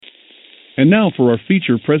And now for our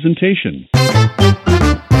feature presentation.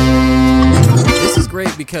 This is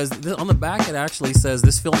great because on the back it actually says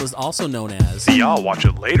this film is also known as the I'll Watch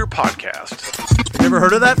It Later podcast. Never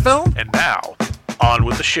heard of that film? And now, on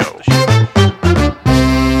with the show.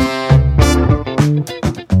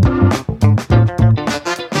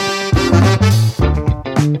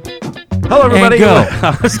 Hello, everybody. And go.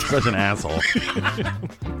 I was such an asshole.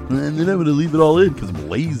 And then I'm going to leave it all in because I'm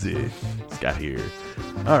lazy. This guy here.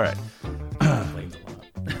 All right.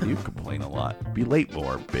 You complain a lot. Be late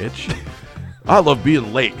more, bitch. I love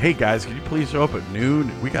being late. Hey, guys, can you please show up at noon?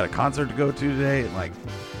 We got a concert to go to today. And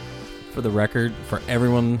For the record, for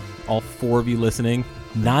everyone, all four of you listening,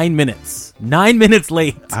 9 minutes. 9 minutes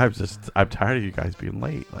late. I'm tired of you guys being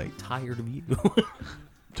late. Tired of you.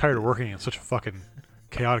 Tired of working in such a fucking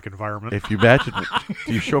chaotic environment. If you imagine,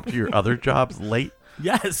 do you show up to your other jobs late?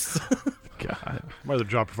 Yes. God. My other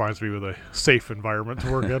job provides me with a safe environment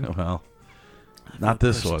to work in. Well, not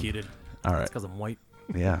this one. Persecuted. All right. It's because I'm white.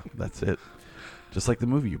 Yeah, that's it. Just like the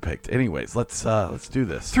movie you picked. Anyways, let's do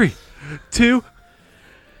this. 3, 2.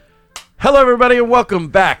 Hello, everybody, and welcome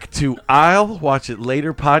back to I'll Watch It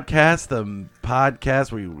Later podcast, the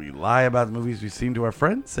podcast where we lie about the movies we've seen to our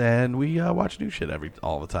friends, and we watch new shit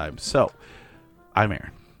all the time. So, I'm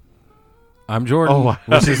Aaron. I'm Jordan. Oh,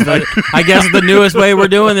 which is I guess the newest way we're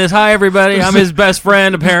doing this. Hi, everybody. I'm his best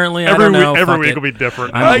friend, apparently. I don't know. Every Fuck week it. will be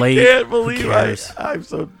different. I'm I late. can't Who believe cares? I'm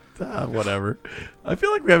so whatever. I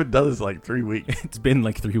feel like we haven't done this in like 3 weeks. It's been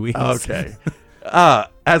like 3 weeks. Okay.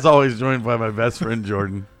 As always, joined by my best friend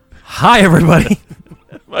Jordan. Hi, everybody.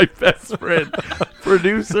 My best friend,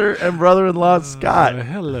 producer, and brother-in-law Scott.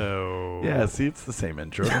 Hello. Yeah, see, it's the same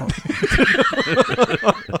intro.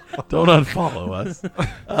 Don't unfollow us.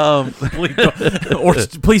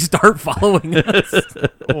 Please start following us.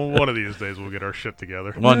 Well, one of these days we'll get our shit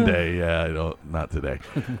together. One day, yeah, not today.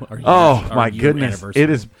 Our Oh, year- my our year goodness. anniversary. It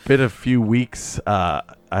has been a few weeks. I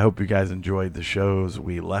hope you guys enjoyed the shows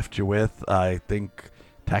we left you with. I think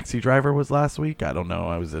Taxi Driver was last week. I don't know.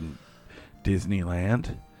 I was in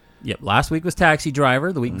Disneyland. Yep. Last week was Taxi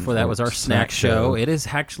Driver. The week before that was our snack show. It has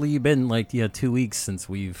actually been 2 weeks since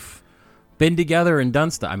we've been together and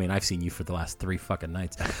done stuff. I mean, I've seen you for the last 3 fucking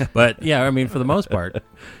nights, but yeah, I mean, for the most part,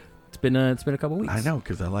 it's been a couple weeks. I know,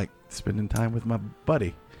 because I like spending time with my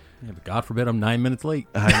buddy. Yeah, but God forbid I'm 9 minutes late.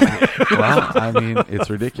 I mean,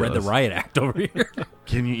 it's ridiculous. Read the riot act over here.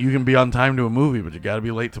 You can be on time to a movie, but you got to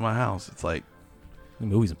be late to my house. It's like, The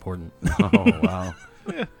movie's important. oh wow.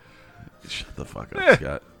 Shut the fuck up,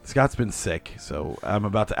 Scott. Scott's been sick, so I'm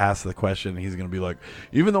about to ask the question. He's going to be like,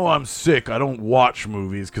 even though I'm sick, I don't watch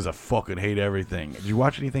movies because I fucking hate everything. Did you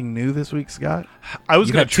watch anything new this week, Scott? I was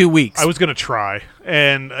You gonna had 2 weeks. I was gonna try,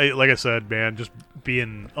 and like I said, man, just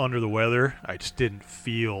being under the weather, I just didn't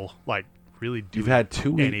feel like really doing You've had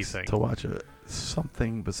 2 weeks anything to watch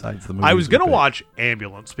something besides the movie. I was gonna watch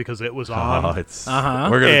Ambulance because it was on. Oh, it's Uh-huh.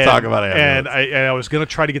 we're gonna talk about it. and I was gonna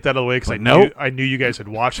try to get that out of the way because But I knew you guys had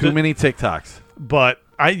watched too it. many TikToks. But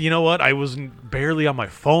you know what? I wasn't barely on my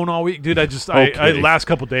phone all week, dude. Okay. Last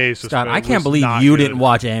couple days. Just, Scott, I was can't believe not you good. didn't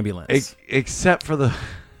watch Ambulance. Except for the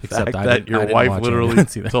Except fact I that didn't- your I didn't wife watch literally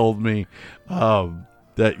Ambulance either. told me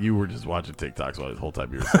that you were just watching TikToks the whole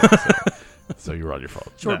time you were sick. So you were on your phone.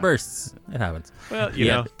 Short Nah. bursts. It happens. Well, you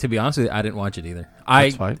know, To be honest with you, I didn't watch it either.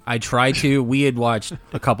 That's fine. I tried to. We had watched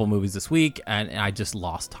a couple movies this week, and I just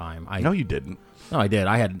lost time. No, you didn't. No, I did.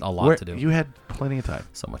 I had a lot to do. You had plenty of time.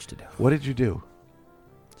 So much to do. What did you do?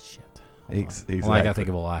 Shit. Exactly. Well, I gotta think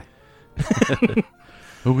of a lie.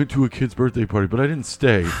 I went to a kid's birthday party, but I didn't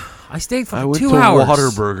stay. I stayed for I went 2 to hours.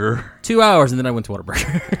 Whataburger. 2 hours, and then I went to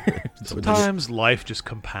Whataburger. sometimes life just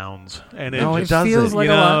compounds, and No, it it just doesn't. feels like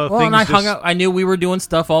you a know, lot. Well, and I things hung just- out. I knew we were doing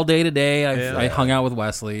stuff all day today. Yeah. I hung out with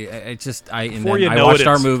Wesley. And Before then you I know watched it,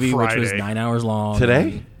 our it's movie, which was Friday. 9 hours long. Today?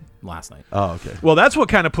 and last night. Oh, okay. Well, that's what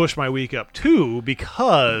kind of pushed my week up too,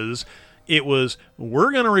 because it was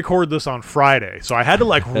we're gonna record this on Friday, so I had to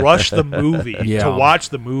rush the movie Yeah. to watch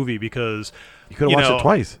the movie because You could have watched know, it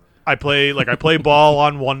twice. I play ball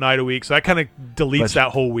on one night a week, so that kind of deletes But that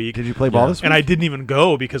whole week. Did you play ball this week? And I didn't even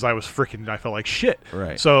go because I felt like shit.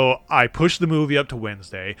 Right. So I pushed the movie up to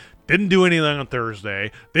Wednesday. Didn't do anything on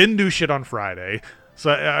Thursday. Didn't do shit on Friday.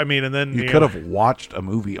 So I mean, and then You could have watched a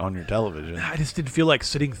movie on your television. I just didn't feel like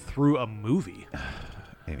sitting through a movie.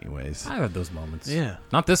 Anyways, I had those moments. Yeah.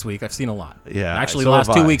 Not this week. I've seen a lot. Yeah, Actually, so the last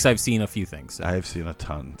have 2 I. weeks I've seen a few things. So, I've seen a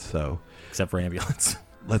ton. So except for Ambulance.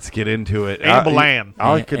 let's get into it. Ambulance.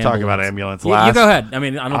 I could talk about Ambulance. Ambulance You last. go ahead. I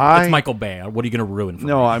mean, I- it's Michael Bay. What are you going to ruin for me?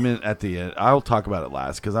 No, I mean at the end. I'll talk about it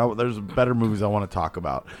last because there's better movies I want to talk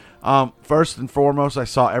about. First and foremost, I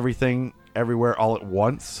saw Everything Everywhere All at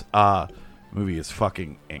Once. movie is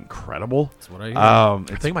fucking incredible. That's what I hear.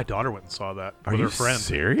 I think my daughter went and saw that Are with you her friend.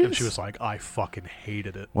 serious? And she was like, I fucking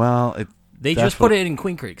hated it. Well, They that's just put it in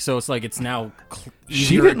Queen Creek, so it's like it's now She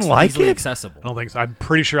easier, didn't like easily it? accessible. I don't think so. I'm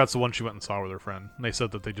pretty sure that's the one she went and saw with her friend. And they said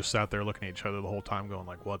that they just sat there looking at each other the whole time going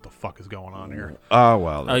like, what the fuck is going on here? Oh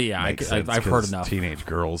well. Oh, yeah, makes I've sense heard 'cause enough. Teenage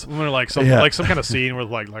girls. And they're like some kind of scene with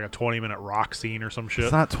like a 20-minute rock scene or some shit.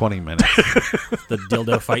 It's not 20 minutes. The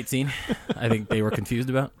dildo fight scene, I think they were confused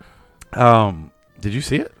about. Did you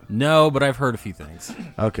see it? No, but I've heard a few things.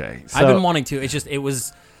 Okay. I've been wanting to. It's just it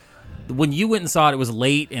was when you went and saw it. It was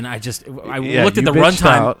late, and I Yeah, looked at you the bitched runtime.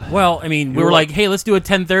 out. Well, I mean, we You were were like, "Hey, let's do a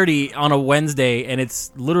 10:30 on a Wednesday," and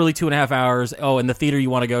it's literally 2.5 hours. Oh, and the theater you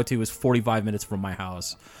want to go to is 45 minutes from my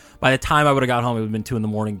house. By the time I would have got home, it would have been 2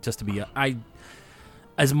 a.m. just to be.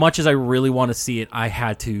 As much as I really want to see it, I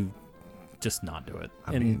had to just not do it.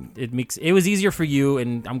 It was easier for you,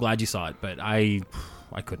 and I'm glad you saw it, but I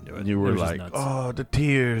couldn't do it. You It were was just like, nuts. oh, the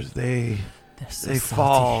tears, they So they salty.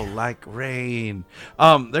 fall like rain.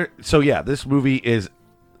 So yeah, this movie is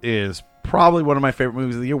probably one of my favorite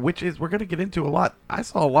movies of the year, which is we're gonna get into a lot. I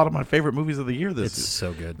saw a lot of my favorite movies of the year It's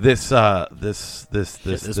so good. this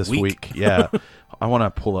week. week. Yeah. I want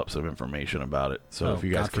to pull up some information about it. So if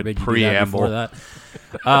you guys God could forbid you do that before preamble.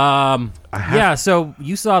 that. have- Yeah, so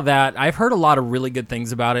you saw that. I've heard a lot of really good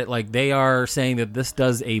things about it. Like they are saying that this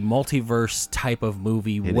does a multiverse type of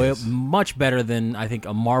movie, is. much better than I think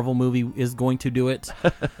a Marvel movie is going to do it.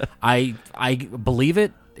 I believe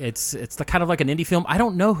it. It's the kind of like an indie film. I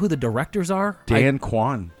don't know who the directors are. Dan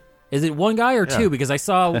Kwan. Is it one guy or two? Because I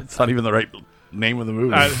saw It's not even the right name of the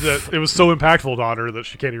movie. It was so impactful to her that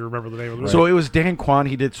she can't even remember the name of the movie. So it was Dan Kwan.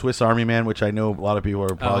 He did Swiss Army Man, which I know a lot of people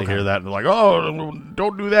are probably okay. hear that and they're like, "Oh,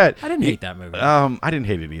 don't do that." I didn't hate that movie. I didn't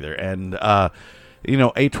hate it either, and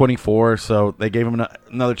A24. So they gave him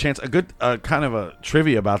another chance. A good kind of a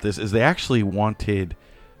trivia about this is they actually wanted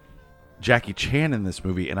Jackie Chan in this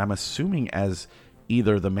movie, and I'm assuming as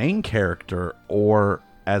either the main character or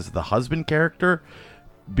as the husband character,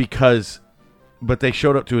 but they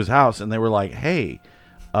showed up to his house and they were like, "Hey."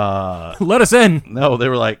 Let us in. No, they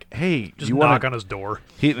were like, "Hey, just you knock want on his door.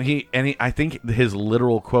 I think his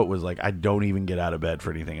literal quote was like, "I don't even get out of bed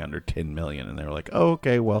for anything under 10 million." And they were like, "Oh,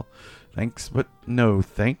 okay, well, thanks, but no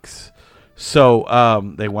thanks."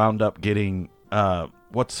 So they wound up getting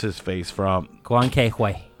what's his face from Kwon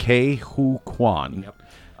Ke-hui. Ke-Hu Kwan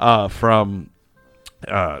from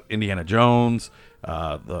Indiana Jones,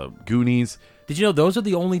 the Goonies. Did you know those are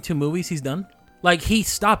the only 2 movies he's done? Like he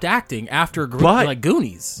stopped acting after like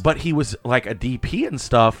Goonies. But he was like a DP and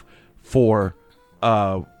stuff for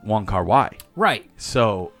Wong Kar-wai. Right.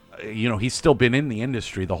 So, he's still been in the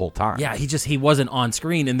industry the whole time. Yeah, he wasn't on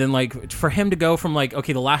screen, and then like for him to go from like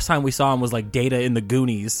okay, the last time we saw him was like Data in the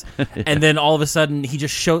Goonies, and then all of a sudden he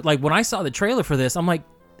just showed like when I saw the trailer for this, I'm like,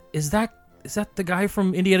 is that the guy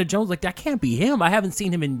from Indiana Jones? Like that can't be him. I haven't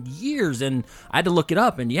seen him in years, and I had to look it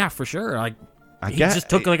up, and yeah, for sure, like he just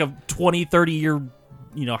took like a 20-30 year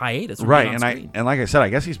hiatus. From Right, being on screen. and like I said, I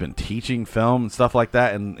guess he's been teaching film and stuff like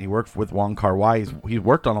that, and he worked with Wong Kar-wai. He's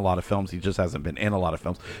worked on a lot of films. He just hasn't been in a lot of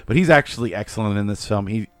films, but he's actually excellent in this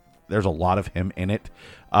film. There's a lot of him in it.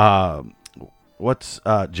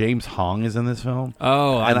 James Hong is in this film.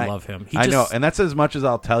 Oh, And I love him. I know, and that's as much as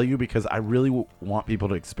I'll tell you because I really want people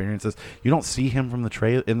to experience this. You don't see him from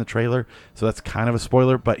in the trailer, so that's kind of a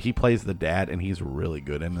spoiler. But he plays the dad, and he's really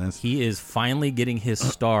good in this. He is finally getting his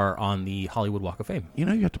star on the Hollywood Walk of Fame. You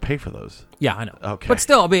have to pay for those. Yeah, I know. Okay. But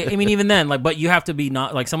still, I mean, even then, like, but you have to be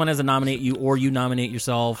not like someone has to nominate you, or you nominate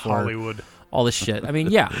yourself, or Hollywood. all this shit. I mean,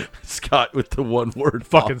 yeah, Scott with the one word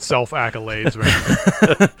Fucking self accolades,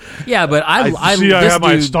 man. yeah. But I See, I this have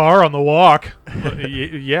my dude- star on the walk.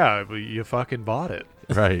 Yeah, but you fucking bought it.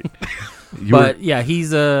 right. But yeah, he's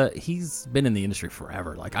been in the industry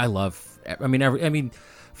forever. Like I love. I mean,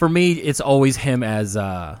 for me, it's always him as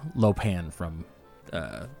Lo Pan from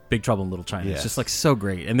Big Trouble in Little China. Yes. It's just like so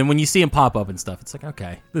great. And then when you see him pop up and stuff, it's like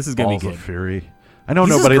okay, this is gonna Balls be of good. Fury. I know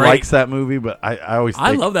He's just nobody great. likes that movie, but I always think,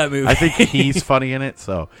 I love that movie. I think he's funny in it.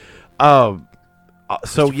 So, yeah,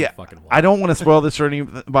 fucking wild. I don't want to spoil this for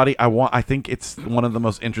anybody. I think it's one of the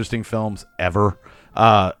most interesting films ever.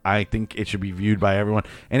 I think it should be viewed by everyone,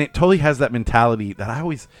 and it totally has that mentality that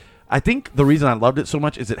I think the reason I loved it so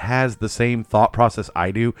much is it has the same thought process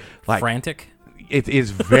I do. Like Frantic. it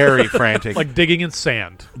is very frantic, Like digging in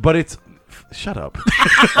sand. but it's shut up.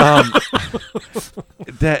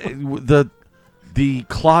 The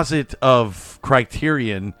closet of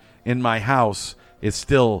Criterion in my house is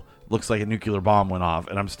still looks like a nuclear bomb went off,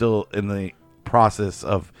 and I'm still in the process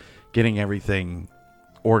of getting everything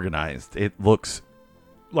organized. It looks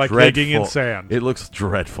like dreadful. digging in sand. It looks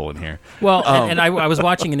dreadful in here. Well, and I was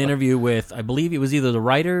watching an interview with, I believe it was either the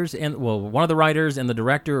writers one of the writers and the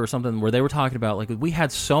director or something, where they were talking about, like, we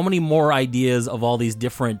had so many more ideas of all these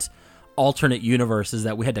different alternate universes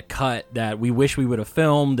that we had to cut that we wish we would have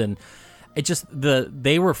filmed, and it just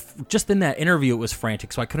they were just in that interview, it was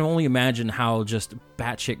frantic. So I could only imagine how just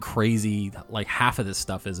batshit crazy like half of this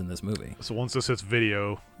stuff is in this movie. So once this hits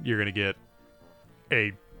video, you're gonna get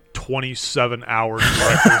a 27-hour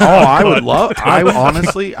director's I would cut. love. I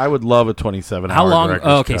would love a 27-hour. How long? director's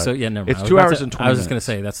Oh, okay, cut. so yeah, never mind. It's I was 2 about hours to- and 20 I was just gonna minutes.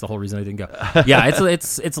 say that's the whole reason I didn't go. Yeah,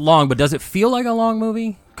 it's long, but does it feel like a long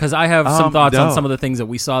movie? Because I have some thoughts on no. some of the things that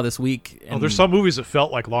we saw this week. Oh, there's some movies that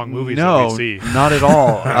felt like long movies that No, we see. not at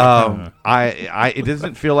all. It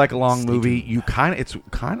doesn't feel like a long movie. It's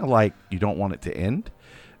kind of like you don't want it to end,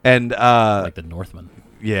 and like The Northman.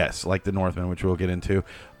 yes, like The Northman, which we'll get into.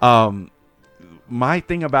 My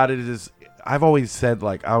thing about it is, I've always said,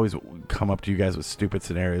 like, I always come up to you guys with stupid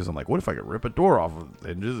scenarios. I'm like, what if I could rip a door off of the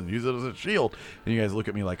hinges and use it as a shield? And you guys look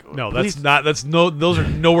at me like, No, please. those are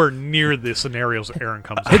nowhere near the scenarios that Aaron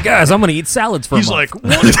comes Hey up. guys, I'm gonna eat salads for He's a month.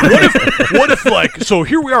 like, what if like, so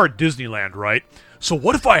here we are at Disneyland, right? So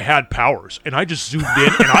what if I had powers and I just zoomed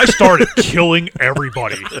in and I started killing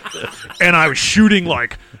everybody, and I was shooting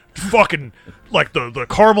like fucking like the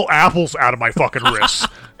caramel apples out of my fucking wrists,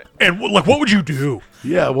 and like, what would you do?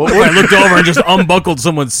 Yeah, well, I looked over and just unbuckled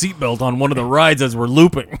someone's seatbelt on one of the rides as we're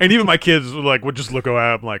looping. And even my kids like would just look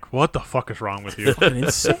at him like, what the fuck is wrong with you?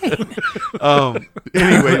 Insane.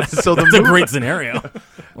 anyway, so the That's a movie, great scenario.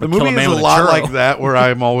 the movie is a lot like that, where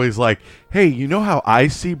I'm always like, hey, you know how I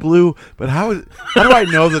see blue, but how do I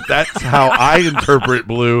know that that's how I interpret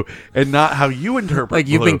blue and not how you interpret Like,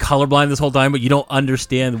 you've blue? been colorblind this whole time, but you don't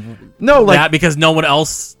understand No, like- that because no one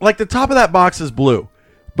else. Like, the top of that box is blue,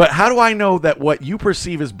 but how do I know that what you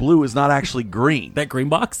perceive as blue is not actually green? That green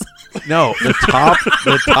box? No, the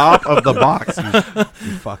top of the box.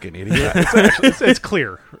 You fucking idiot. It's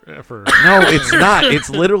clear for No, it's not. It's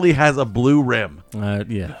literally has a blue rim.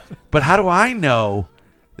 Yeah. But how do I know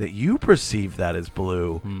that you perceive that as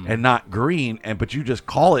blue and not green, but you just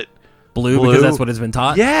call it Blue because that's what has been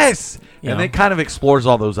taught? Yes. You And know? it kind of explores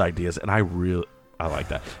all those ideas, and I like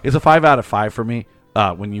that. It's a 5 out of 5 for me.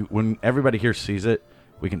 When everybody here sees it,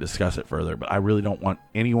 we can discuss it further, but I really don't want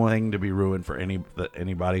anything to be ruined for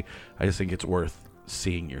anybody. I just think it's worth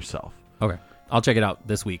seeing yourself. Okay. I'll check it out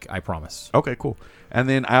this week, I promise. Okay, cool. And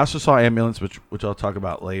then I also saw Ambulance, which I'll talk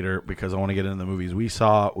about later because I want to get into the movies. We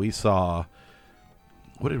saw.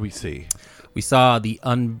 What did we see? We saw The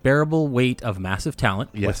Unbearable Weight of Massive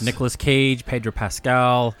Talent Yes. with Nicolas Cage, Pedro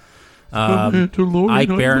Pascal, Ike Ike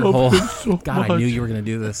Barinholtz. God, I knew you were going to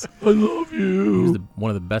do this. I love He you. was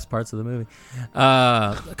one of the best parts of the movie.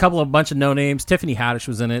 A bunch of no names. Tiffany Haddish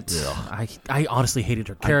was in it. I honestly hated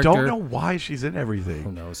her I character. don't know why she's in everything.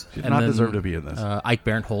 Who knows? She did And not then, deserve to be in this. Ike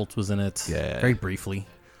Barinholtz was in it. Yeah. Very briefly.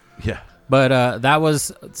 Yeah. But that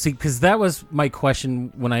was because that was my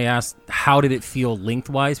question when I asked how did it feel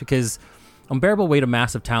lengthwise, because Unbearable Weight of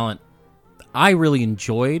Massive Talent I really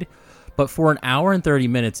enjoyed, but for an hour and 30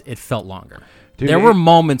 minutes it felt longer. Dude, there were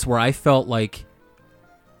moments where I felt like,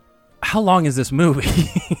 how long is this movie?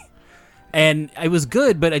 And it was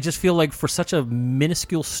good, but I just feel like for such a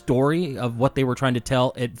minuscule story of what they were trying to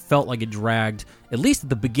tell, it felt like it dragged, at least at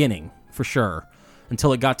the beginning, for sure,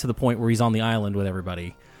 until it got to the point where he's on the island with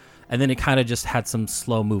everybody. And then it kind of just had some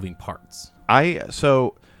slow-moving parts.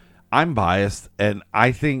 I'm biased, and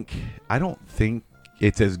I don't think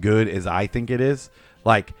it's as good as I think it is.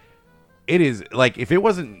 Like, it is, like, if it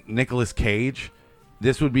wasn't Nicolas Cage,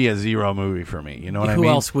 this would be a 0 movie for me. You know what I mean? Who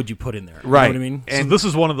else would you put in there? Right. You know what I mean? So this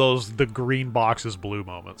is one of those the green box is blue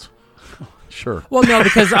moments. Sure. Well, no,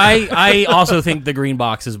 because I also think the green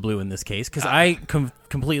box is blue in this case, because I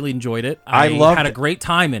completely enjoyed it. I had a great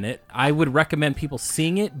time in it. I would recommend people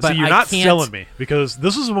seeing it, but See, you're I not can't. selling me because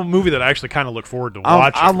this is a movie that I actually kind of look forward to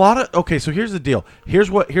watching. Okay, so here's the deal.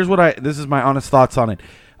 Here's what this is my honest thoughts on it.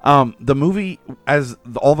 The movie,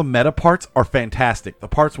 all the meta parts are fantastic. The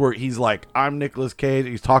parts where he's like, I'm Nicolas Cage,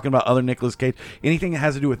 he's talking about other Nicolas Cage, anything that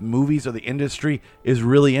has to do with movies or the industry is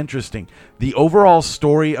really interesting. The overall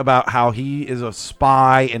story about how he is a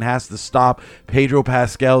spy and has to stop Pedro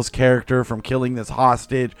Pascal's character from killing this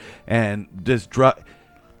hostage and this drug.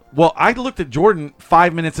 Well, I looked at Jordan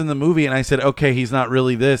 5 minutes in the movie and I said, okay, he's not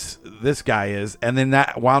really this guy is. And then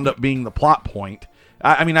that wound up being the plot point.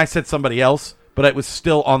 I mean, I said somebody else, but it was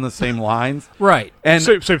still on the same lines. Right. And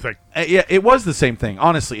Same thing. yeah, it was the same thing.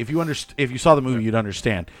 Honestly, if you saw the movie, you'd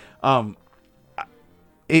understand.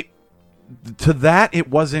 It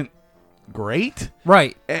wasn't great.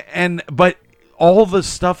 Right. But all the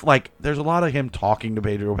stuff, like, there's a lot of him talking to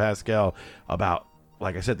Pedro Pascal about,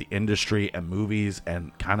 like I said, the industry and movies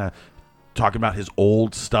and kind of talking about his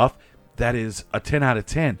old stuff. That is a 10 out of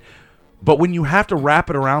 10. But when you have to wrap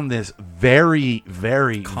it around this very,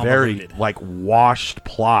 very, very, like, washed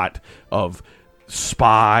plot of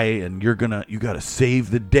spy and you got to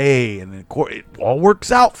save the day and it all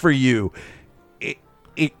works out for you,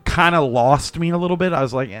 it kind of lost me a little bit. I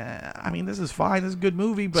was like, I mean, this is fine. This is a good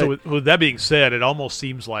movie. But so with that being said, it almost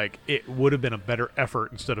seems like it would have been a better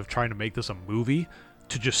effort, instead of trying to make this a movie,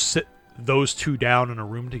 to just sit those two down in a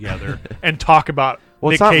room together and talk about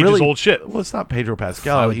Nick Cage's old shit. Well, it's not Pedro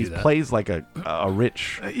Pascal. He plays like a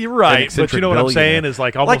rich. You're right, but you know what I'm saying is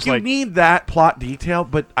like almost like you need that plot detail,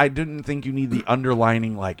 but I didn't think you need the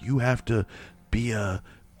underlining, like you have to be a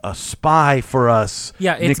spy for us.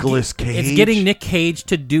 Yeah, Nicolas Cage. It's getting Nick Cage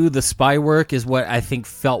to do the spy work is what I think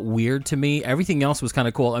felt weird to me. Everything else was kind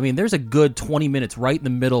of cool. I mean, there's a good 20 minutes right in the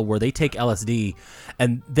middle where they take LSD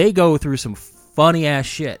and they go through some funny ass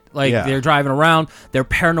shit. Like they're driving around, they're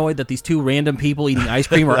paranoid that these two random people eating ice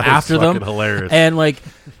cream are after them. Hilarious. And like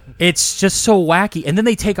it's just so wacky. And then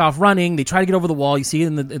they take off running, they try to get over the wall, you see it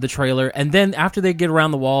in the trailer, and then after they get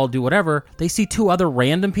around the wall, do whatever, they see two other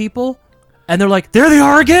random people and they're like, there they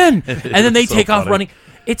are again. And then they take off running.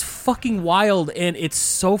 It's fucking wild and it's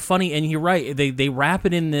so funny. And you're right, they wrap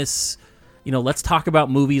it in this, you know, let's talk about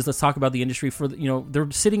movies. Let's talk about the industry. For you know, they're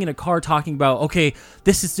sitting in a car talking about, okay,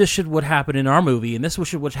 this should what happened in our movie, and this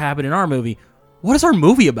should what happened in our movie. What is our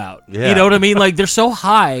movie about? Yeah. You know what I mean? Like they're so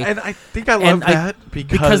high, and I think I love that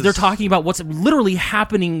because they're talking about what's literally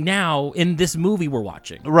happening now in this movie we're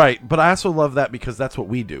watching. Right, but I also love that because that's what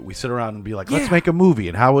we do. We sit around and be like, let's make a movie,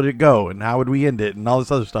 and how would it go, and how would we end it, and all this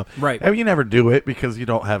other stuff. Right. And you never do it because you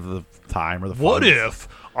don't have the time or the. What funds. if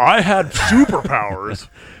I had superpowers?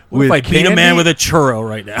 What if I beat a man with a churro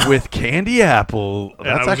right now? With candy apple. And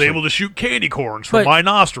I was able to shoot candy corns from my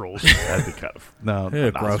nostrils. That'd be kind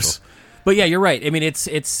of gross. But yeah, you're right. I mean,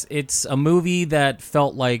 it's a movie that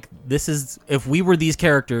felt like this is, if we were these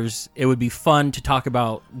characters, it would be fun to talk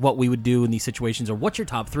about what we would do in these situations, or what's your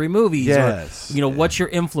top 3 movies, yes, or you know, what's your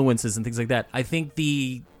influences and things like that. I think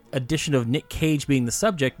the addition of Nick Cage being the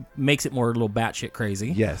subject makes it more a little batshit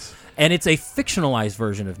crazy. Yes, and it's a fictionalized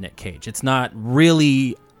version of Nick Cage. It's not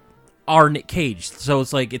really our Nick Cage, so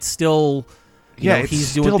it's like it's still, you know,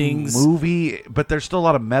 he's doing things movie, but there's still a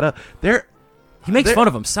lot of meta there. He makes fun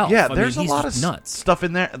of himself. Yeah, I there's mean, a lot of nuts stuff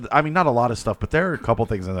in there. I mean, not a lot of stuff, but there are a couple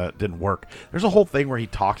things that didn't work. There's a whole thing where he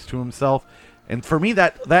talks to himself, and for me,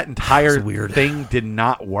 that entire thing did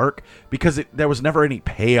not work because there was never any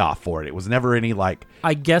payoff for it. It was never any like.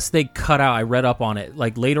 I guess they cut out. I read up on it.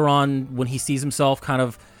 Like later on, when he sees himself, kind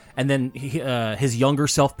of, and then his younger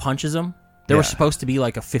self punches him. There was supposed to be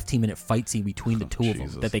like a 15-minute fight scene between the two of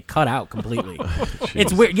them that they cut out completely.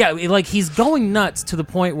 It's weird. Yeah, like he's going nuts to the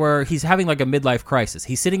point where he's having like a midlife crisis.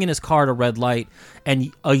 He's sitting in his car at a red light,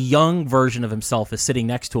 and a young version of himself is sitting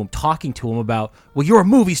next to him, talking to him about, well, you're a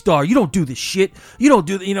movie star. You don't do this shit. You don't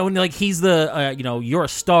do, you know, and like he's the, you know, you're a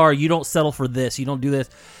star. You don't settle for this. You don't do this.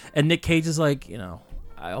 And Nick Cage is like, you know,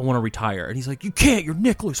 I want to retire. And he's like, you can't. You're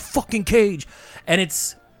Nicolas fucking Cage. And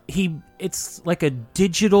it's like a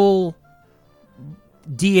digital,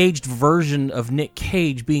 de-aged version of Nick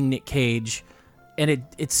Cage being Nick Cage, and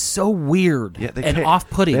it's so weird and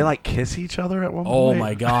off-putting. They like kiss each other at one point. Oh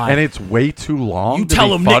my god! And it's way too long. You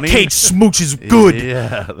tell him Nick Cage smooches good.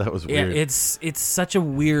 Yeah, that was weird. Yeah, it's such a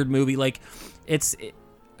weird movie. Like it's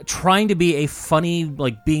trying to be a funny,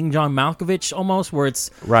 like being John Malkovich almost, where it's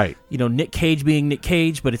right. You know, Nick Cage being Nick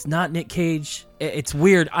Cage, but it's not Nick Cage. It's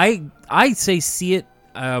weird. I say see it.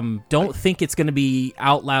 Don't think it's going to be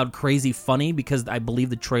out loud crazy funny, because I believe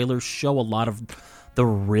the trailers show a lot of the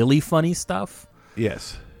really funny stuff.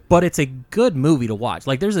 Yes. But it's a good movie to watch.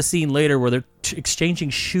 Like there's a scene later where they're exchanging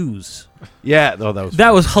shoes. Yeah, no,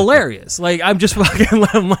 that was hilarious. Like I'm just fucking,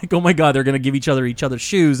 I'm like, oh my god, they're going to give each other's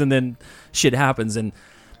shoes, and then shit happens, and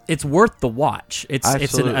it's worth the watch.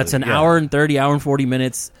 It's an hour and 30, hour and 40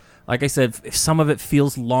 minutes. Like I said, if some of it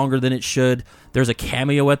feels longer than it should. There's a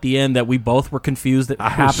cameo at the end that we both were confused that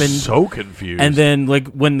happened. Was so confused. And then, like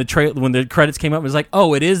when the credits came up, it was like,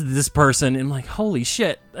 oh, it is this person. And I'm like, holy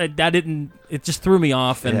shit, it just threw me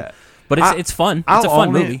off. And but it's fun. It's a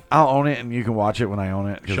fun movie. I'll own it, and you can watch it when I own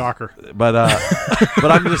it. Shocker. But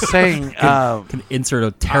I'm just saying. Can insert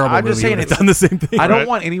a terrible I'm just movie. saying it's done the same thing. I don't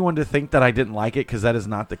want anyone to think that I didn't like it, because that is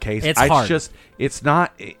not the case. It's hard. It's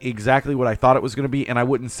not exactly what I thought it was going to be, and I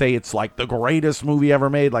wouldn't say it's like the greatest movie ever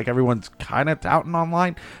made, like everyone's kind of touting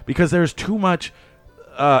online, because there's too much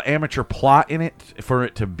amateur plot in it for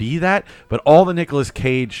it to be that, but all the Nicolas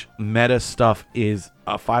Cage meta stuff is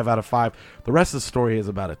a 5 out of 5. The rest of the story is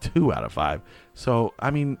about a 2 out of 5. So,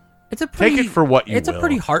 I mean, It's a pretty, take it for what you It's will. a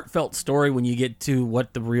pretty heartfelt story when you get to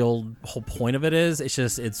what the real whole point of it is. It's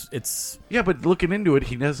just it's Yeah, but looking into it,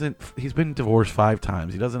 he's been divorced 5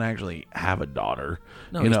 times. He doesn't actually have a daughter.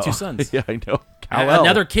 No, you he's know? 2 sons. Yeah, I know. Kal-El,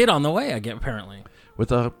 another kid on the way. I get apparently.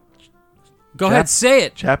 with a Go ahead, say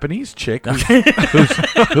it. Japanese chick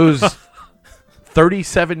who's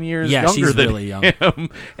 37 years Yeah, younger she's than really young. him.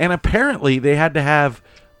 And apparently they had to have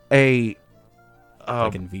a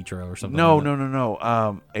Like in vitro or something. no, like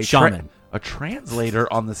that. a Shaman. a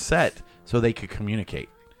translator on the set so they could communicate.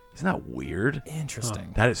 Isn't that weird?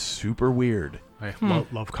 Interesting. That is super weird. Hey,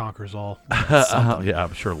 love conquers all. Yeah,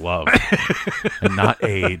 I'm sure love and not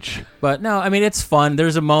age. But no, I mean it's fun.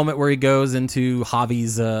 There's a moment where he goes into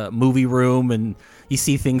Javi's movie room and you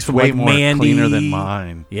see things from Way like more Mandy. cleaner than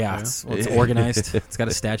mine. Yeah, it's organized. It's got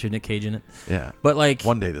a statue of Nick Cage in it. Yeah, But like,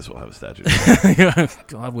 one day this will have a statue.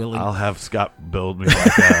 God willing. I'll have Scott build me like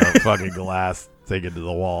a fucking glass, take it to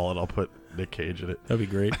the wall, and I'll put Nick Cage in it. That'd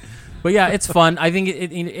be great. But yeah, it's fun. I think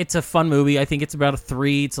it's a fun movie. I think it's about a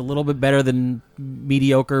 3. It's a little bit better than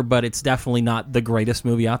mediocre, but it's definitely not the greatest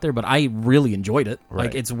movie out there. But I really enjoyed it. Right.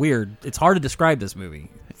 Like, it's weird. It's hard to describe this movie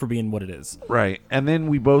for being what it is. Right, and then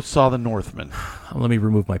we both saw The Northman. Let me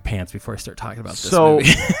remove my pants before I start talking about this So,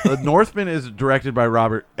 movie. The Northman is directed by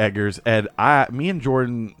Robert Eggers, and me and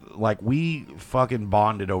Jordan, like, we fucking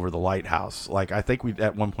bonded over The Lighthouse. Like, I think we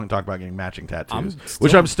at one point talked about getting matching tattoos,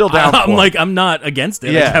 which I'm still down for. I'm not against it.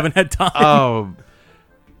 I Yeah. just haven't had time.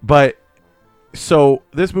 But so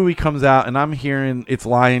this movie comes out, and I'm hearing it's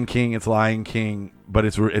Lion King, but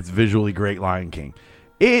it's visually great Lion King.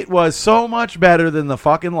 It was so much better than the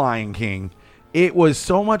fucking Lion King. It was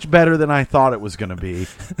so much better than I thought it was going to be.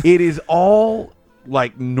 It is all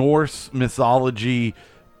like Norse mythology,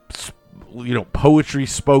 poetry,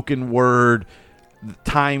 spoken word,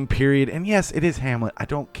 time period. And yes, it is Hamlet. I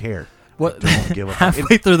don't care. What? Don't give a fuck.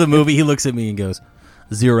 Halfway through the movie, he looks at me and goes,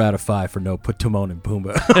 0 out of 5 for no put Timon and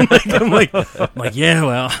Pumbaa. I'm like, yeah,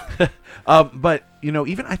 well. But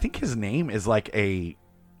even I think his name is like a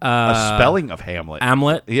spelling of Hamlet.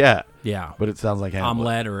 Hamlet? Yeah. Yeah. But it sounds like Hamlet.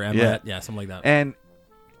 Omelette or Emlet. Yeah, something like that. And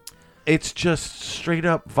it's just straight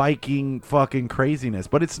up Viking fucking craziness.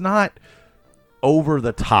 But it's not over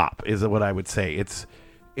the top, is what I would say. It's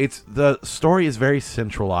the story is very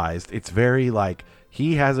centralized. It's very like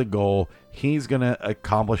he has a goal. He's going to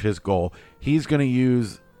accomplish his goal. He's going to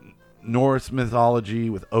use Norse mythology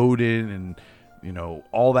with Odin and,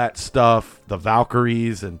 all that stuff, the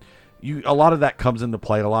Valkyries, and a lot of that comes into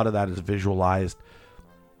play. A lot of that is visualized.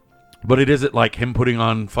 But it isn't like him putting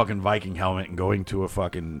on fucking Viking helmet and going to a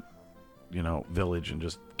fucking, village and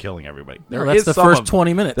just killing everybody. No, that's the first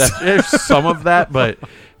 20 minutes. There's some of that, but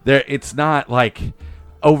it's not like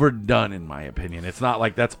overdone in my opinion. It's not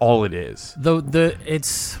like that's all it is.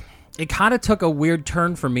 It kind of took a weird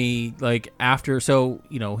turn for me, like after. So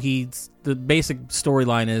the basic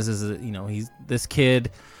storyline is he's this kid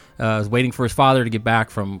is waiting for his father to get back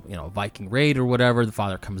from a Viking raid or whatever. The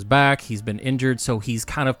father comes back. He's been injured, so he's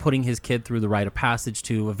kind of putting his kid through the rite of passage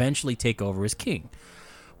to eventually take over as king.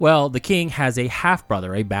 Well, the king has a half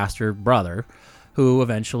brother, a bastard brother, who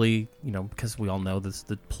eventually, because we all know this,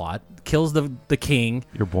 the plot, kills the king.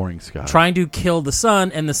 You're boring, Scott. Trying to kill the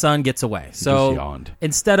son, and the son gets away. So just yawned.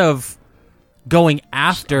 instead of going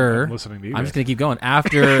after, I'm listening to you I'm guys. just going to keep going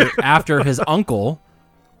after his uncle.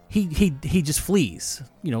 He just flees.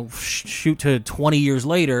 Shoot to 20 years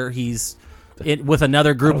later, he's with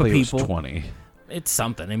another group of people. 20. It's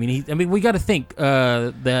something. I mean, we got to think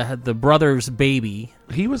the brother's baby.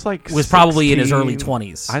 He was like was probably in his 16. early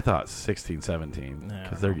 20s. I thought 16, 17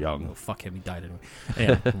 because they're young. Oh, fuck him, he died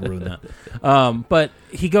anyway. Yeah, ruined that. But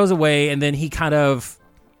he goes away, and then he kind of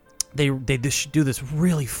they just do this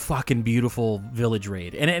really fucking beautiful village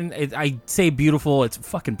raid, and I say beautiful, it's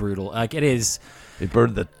fucking brutal. Like it is. They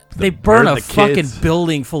burned they burn a the fucking kids.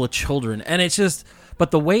 building full of children, and it's just. But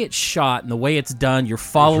the way it's shot and the way it's done, you're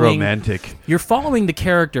following. It's romantic. You're following the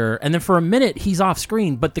character, and then for a minute he's off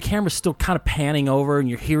screen, but the camera's still kind of panning over, and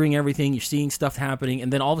you're hearing everything, you're seeing stuff happening,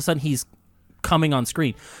 and then all of a sudden he's coming on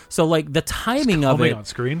screen. So like the timing of it on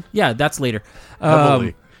screen. Yeah, that's later.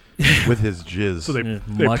 Heavily. With his jizz. So they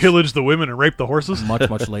much- pillaged the women and raped the horses. Much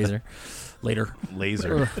laser. Later.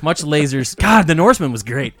 Laser. Much lasers. God, the Norseman was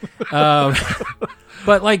great.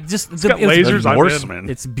 But like just got lasers. I'm in. Norseman.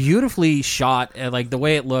 It's beautifully shot, like the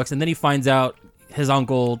way it looks, and then he finds out his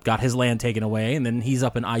uncle got his land taken away, and then he's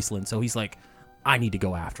up in Iceland, so he's like, I need to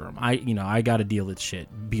go after him. I got to deal with shit.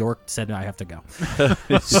 Bjork said I have to go.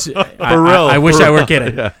 I wish I were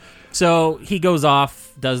kidding. Yeah. So he goes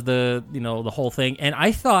off, does the whole thing, and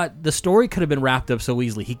I thought the story could have been wrapped up so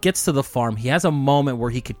easily. He gets to the farm, he has a moment where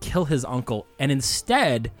he could kill his uncle, and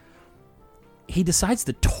instead he decides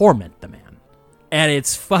to torment the man. And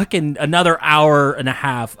it's fucking another hour and a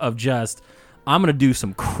half of just, I'm gonna do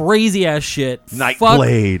some crazy ass shit.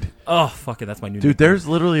 Nightblade. Oh, fuck it, that's my new Dude, nickname. there's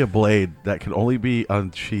literally a blade that can only be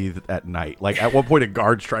unsheathed at night. Like, at one point, a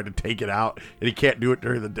guard's trying to take it out, and he can't do it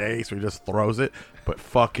during the day, so he just throws it. But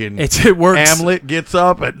fucking It works. Hamlet gets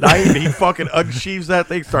up at night, and he fucking unsheathes that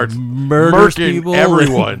thing, starts Murders murking people,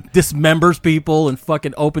 everyone. and dismembers people, and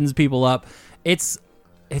fucking opens people up. It's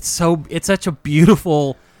such a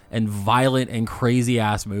beautiful and violent and crazy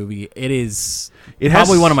ass movie. It's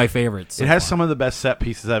probably one of my favorites. It has some of the best set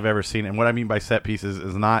pieces I've ever seen, and what I mean by set pieces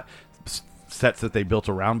is not sets that they built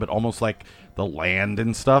around, but almost like the land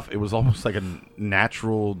and stuff. It was almost like a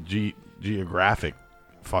natural geographic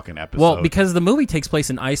fucking episode. Well, because the movie takes place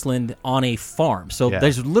in Iceland on a farm, so Yeah.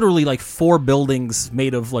 there's literally like 4 buildings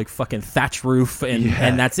made of like fucking thatch roof,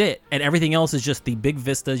 and that's it. And everything else is just the big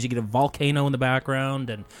vistas. You get a volcano in the background,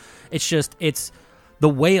 and it's the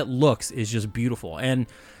way it looks is just beautiful. And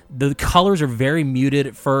the colors are very muted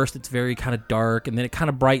at first. It's very kind of dark, and then it kind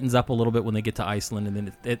of brightens up a little bit when they get to Iceland, and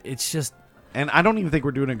then it's just. And I don't even think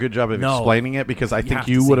we're doing a good job of No. explaining it, because I You think have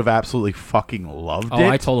to you see would it. have absolutely fucking loved Oh, it.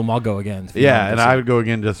 I told him I'll go again. Yeah, and I would go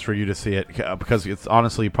again just for you to see it, because it's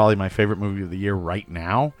honestly probably my favorite movie of the year right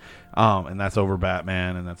now. And that's over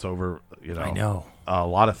Batman, and that's over, I know. a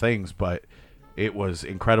lot of things, but it was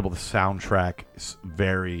incredible. The soundtrack is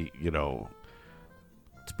very,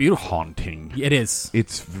 It's beautiful. haunting. It is.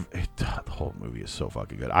 The whole movie is so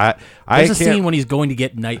fucking good. There's a scene when he's going to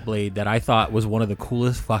get Nightblade that I thought was one of the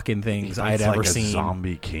coolest fucking things I had It's ever like a seen.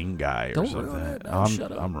 Zombie King guy or Don't something. ruin it. No,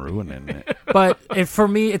 shut up. I'm ruining it. But for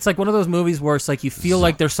me, it's like one of those movies where it's like you feel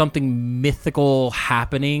like there's something mythical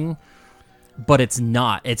happening, but it's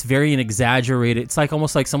not. It's very exaggerated. It's like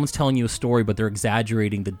almost like someone's telling you a story, but they're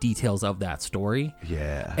exaggerating the details of that story.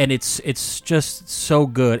 Yeah. And it's just so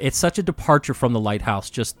good. It's such a departure from The Lighthouse,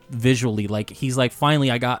 just visually. Like, he's like,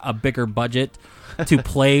 finally, I got a bigger budget to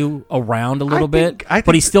play around a little bit, I but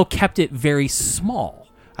think he still kept it very small.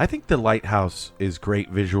 I think The Lighthouse is great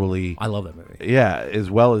visually. I love that movie. Yeah, as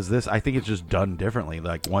well as this. I think it's just done differently.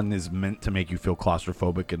 Like, one is meant to make you feel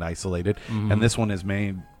claustrophobic and isolated, and this one is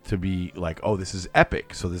made to be like, oh, this is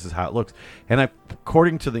epic, so this is how it looks. And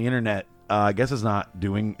according to the internet, I guess it's not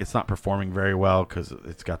performing very well, because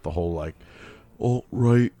it's got the whole like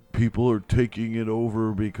alt-right people are taking it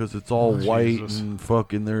over because it's all white Jesus. and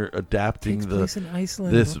fucking they're adapting Takes place in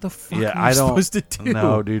Iceland. this. What the fuck yeah, are you I don't supposed to do?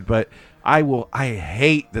 No, dude, but I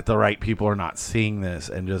hate that the right people are not seeing this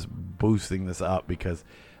and just boosting this up, because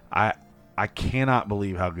I cannot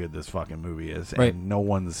believe how good this fucking movie is, Right. and no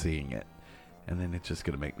one's seeing it, and then it's just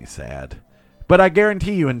gonna make me sad. But I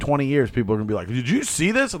guarantee you, in 20 years, people are gonna be like, "Did you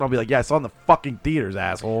see this?" And I'll be like, "Yeah, I saw it in the fucking theaters,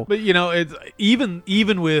 asshole." But it's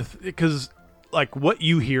even with, because like what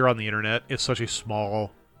you hear on the internet is such a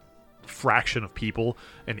small fraction of people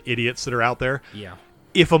and idiots that are out there. Yeah.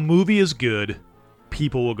 If a movie is good,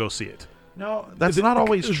 people will go see it. No, that's not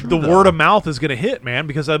always true. The though. word of mouth is going to hit, man,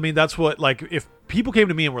 because I mean that's what, like, if people came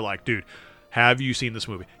to me and were like, "Dude, have you seen this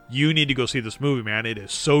movie? You need to go see this movie, man. It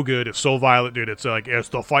is so good. It's so violent, dude. It's like,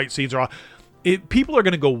 the fight scenes are." People are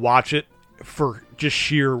going to go watch it for just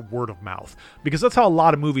sheer word of mouth, because that's how a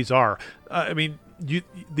lot of movies are. I mean,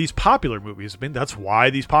 these popular movies. I mean, that's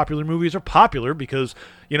why these popular movies are popular, because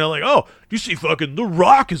like, oh, you see, fucking The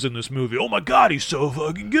Rock is in this movie. Oh my God, he's so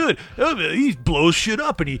fucking good. He blows shit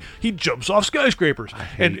up and he jumps off skyscrapers,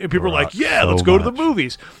 and people are like, yeah, so let's go to the much.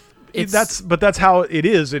 movies. That's how it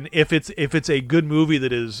is, and if it's a good movie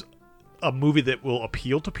that is a movie that will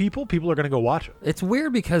appeal to people, people are going to go watch it. It's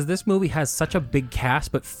weird because this movie has such a big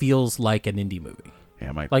cast, but feels like an indie movie.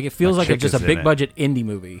 Yeah, Like, it feels my like it's chick just a is in big it. budget indie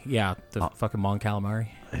movie. Yeah, the fucking Mon Calamari,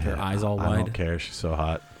 with her eyes all I wide. don't care. She's so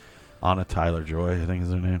hot. Anna Taylor-Joy, I think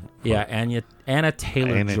is her name. Yeah, Anna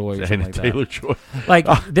Taylor-Joy, or something like that. Taylor-Joy. Like,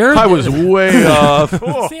 there, I was way off.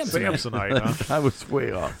 Oh, Samsonite. Samsonite, huh? I was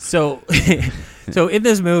way off. So, so in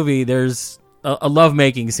this movie, there's a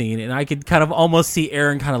lovemaking scene, and I could kind of almost see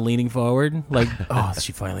Aaron kind of leaning forward, like, "Oh, is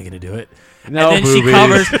she finally gonna do it?" No, and then boobies. she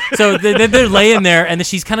covers. So they're laying there, and then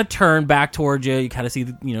she's kind of turned back towards you. You kind of see,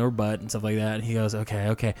 her butt and stuff like that. And he goes, "Okay,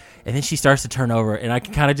 okay," and then she starts to turn over, and I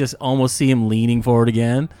can kind of just almost see him leaning forward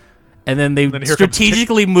again. And then they here comes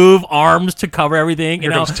strategically move arms to cover everything.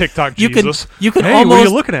 Here you know, comes TikTok you Jesus. You can Hey, almost. what are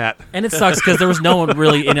you looking at? And it sucks because there was no one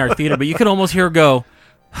really in our theater, but you could almost hear her go,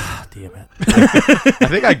 "Damn it." I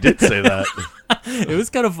think I did say that. It was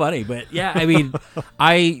kind of funny, but yeah, I mean,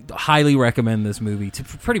 I highly recommend this movie to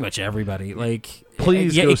pretty much everybody. Like,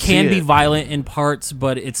 Please yeah, go it can see be it. violent in parts,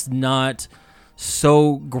 but it's not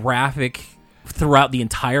so graphic throughout the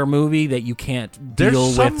entire movie that you can't There's deal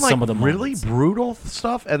some, with like, some of the really moments. brutal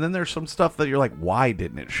stuff, and then there's some stuff that you're like, why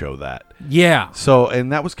didn't it show that? Yeah. So,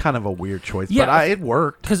 and that was kind of a weird choice, Yeah. but it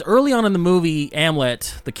worked. Because early on in the movie,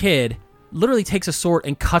 Amlet, the kid, literally takes a sword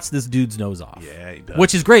and cuts this dude's nose off. Yeah, he does.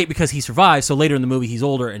 Which is great because he survives. So later in the movie, he's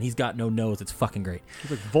older and he's got no nose. It's fucking great.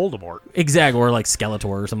 He's like Voldemort. Exactly, or like Skeletor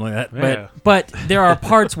or something like that. Yeah. But there are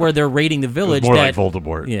parts where they're raiding the village. more that, like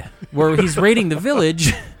Voldemort. Yeah, where he's raiding the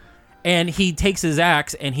village, and he takes his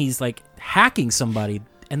axe and he's like hacking somebody,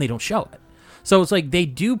 and they don't show it. So it's like they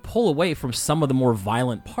do pull away from some of the more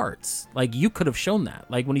violent parts. Like you could have shown that.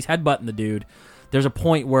 Like when he's headbutting the dude, there's a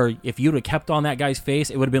point where if you'd have kept on that guy's face,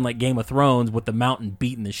 it would have been like Game of Thrones with the mountain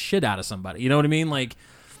beating the shit out of somebody. You know what I mean? Like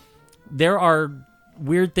there are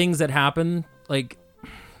weird things that happen. Like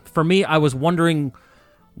for me, I was wondering,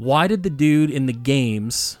 why did the dude in the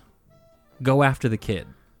games go after the kid?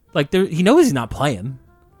 Like he knows he's not playing.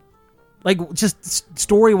 Like, just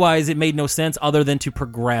story-wise, it made no sense other than to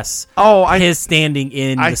progress his standing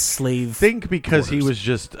in the slave. I think because he quarters. was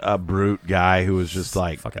just a brute guy who was just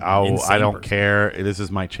like, Fucking oh, insane I don't person. care. This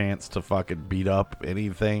is my chance to fucking beat up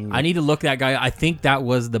anything. I need to look that guy. I think that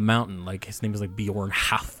was the mountain. Like, his name was like Bjorn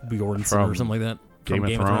Bjornsson From or something like that. Game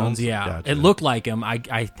From of Thrones? Yeah. Gotcha. It looked like him.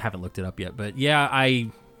 I haven't looked it up yet. But yeah,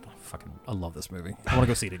 I love this movie. I want to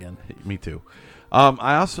go see it again. Me too.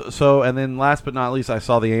 I also and then last but not least, I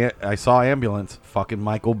saw Ambulance, fucking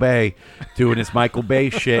Michael Bay, doing his Michael Bay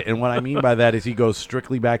shit. And what I mean by that is he goes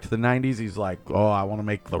strictly back to the '90s. He's like, oh, I want to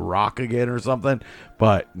make The Rock again or something,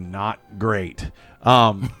 but not great.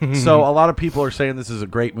 So a lot of people are saying this is a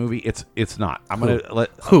great movie. It's not. I'm gonna let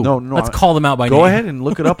Who? no. Let's call them out by Go name. ahead and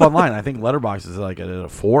look it up online. I think Letterboxd is like at a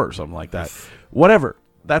 4 or something like that. Whatever.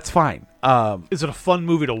 That's fine. Is it a fun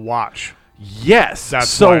movie to watch? Yes. That's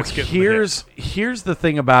so why it's getting the here's the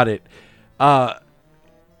thing about it.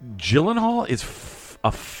 Gyllenhaal is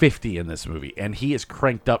a 50 in this movie, and he is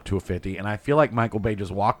cranked up to a 50. And I feel like Michael Bay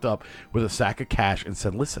just walked up with a sack of cash and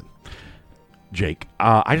said, "Listen, Jake,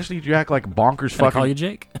 I just need you to act like a bonkers Can I fucking call you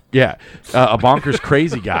Jake? yeah, a bonkers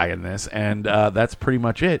crazy guy in this, and that's pretty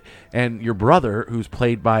much it. And your brother, who's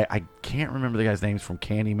played by I can't remember the guy's names from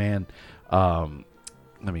Candyman.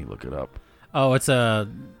 Let me look it up. Oh, it's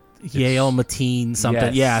Yale Mateen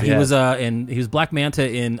something. Yes, Yeah, he yes. was he was Black Manta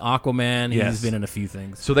in Aquaman. Yes. He's been in a few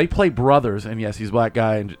things. So they play brothers, and yes, he's a black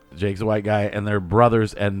guy, and Jake's a white guy, and they're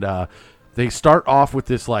brothers, and they start off with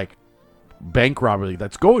this like bank robbery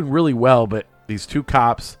that's going really well, but these two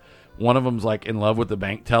cops, one of them's like in love with the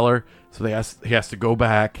bank teller, so he has to go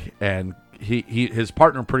back, and his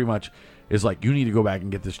partner pretty much is like, you need to go back and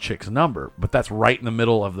get this chick's number, but that's right in the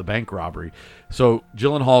middle of the bank robbery. So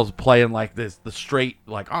Gyllenhaal's playing like the straight,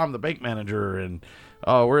 like, I'm the bank manager, and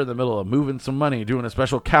we're in the middle of moving some money, doing a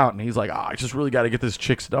special count, and he's like, I just really got to get this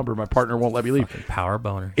chick's number. My partner won't let me leave. Fucking power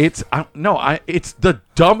boner. It's the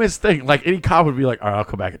dumbest thing. Like any cop would be like, all right, I'll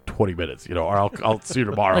come back in 20 minutes, or I'll see you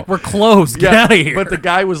tomorrow. Like, we're closed. Get out of here. But the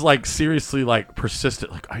guy was like seriously like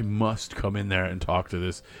persistent, like, I must come in there and talk to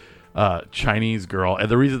this Chinese girl. And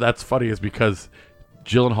the reason that's funny is because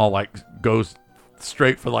Gyllenhaal like goes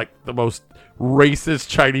straight for like the most racist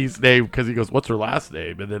Chinese name, because he goes, what's her last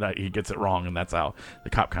name? And then he gets it wrong, and that's how the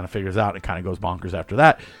cop kind of figures out. It kind of goes bonkers after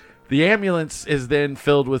that. The ambulance is then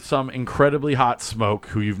filled with some incredibly hot smoke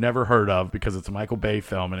who you've never heard of because it's a Michael Bay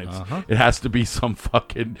film, and it has to be some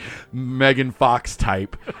fucking Megan Fox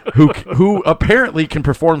type who apparently can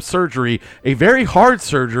perform surgery, a very hard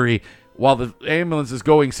surgery, while the ambulance is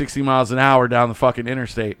going 60 miles an hour down the fucking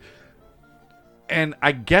interstate. And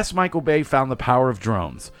I guess Michael Bay found the power of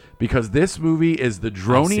drones, because this movie is the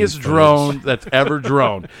droniest drone that's ever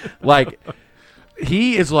droned. Like,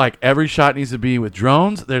 he is like, every shot needs to be with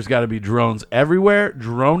drones. There's got to be drones everywhere.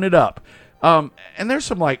 Drone it up. And there's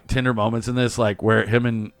some like tender moments in this, like where him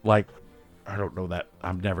and like, I don't know that,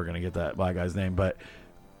 I'm never gonna get that black guy's name, but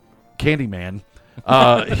Candyman.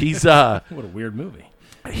 He's what a weird movie.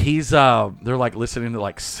 they're like listening to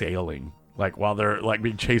like sailing, like while they're like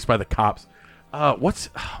being chased by the cops. Hold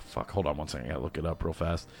on one second, I gotta look it up real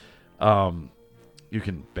fast. You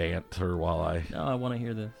can banter while I No, I want to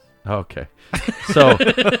hear this. okay. So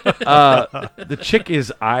the chick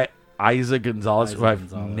is Isa Gonzalez, who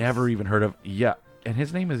I've never even heard of. Yeah, and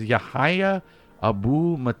his name is Yahya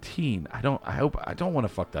Abu Mateen. I don't want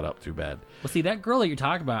to fuck that up too bad. Well, see, that girl that you're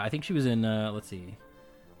talking about, I think she was in, let's see,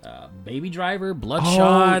 Baby Driver,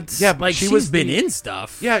 Bloodshot. yeah, but like she she's was been the- in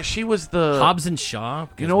stuff. Yeah, she was the Hobbs and Shaw.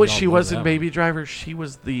 You know what we all she know was that in one. Baby Driver? She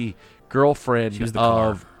was the girlfriend She was the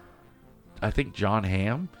of, I think, John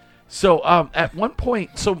Hamm. So at one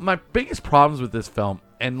point, so my biggest problems with this film,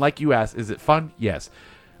 and like you asked, is it fun? Yes.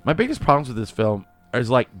 My biggest problems with this film is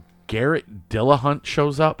like Garrett Dillahunt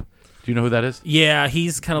shows up. Do you know who that is? Yeah,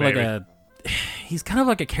 he's kind of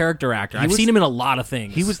like a character actor. I've seen him in a lot of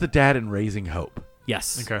things. He was the dad in Raising Hope.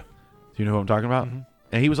 yes. Okay. Do you know who I'm talking about? Mm-hmm.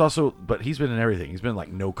 And he was also, but he's been in everything. He's been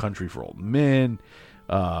like No Country for Old Men,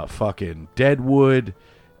 fucking Deadwood,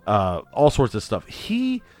 all sorts of stuff.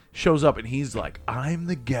 He shows up and he's like, I'm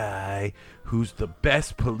the guy who's the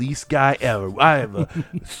best police guy ever. I have a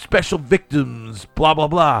special victims, blah, blah,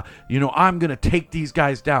 blah. You know, I'm going to take these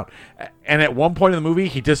guys down. And at one point in the movie,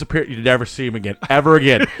 he disappeared. You never see him again, ever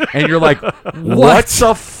again. And you're like, what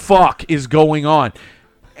the fuck is going on?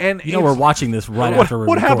 And You know, we're watching this right after we're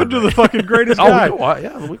What happened to recording, the fucking greatest guy?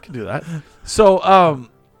 yeah, we can do that. So,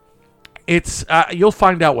 it's you'll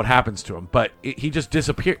find out what happens to him, but he just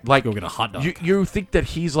disappeared. Like, Go get a hot dog. You think that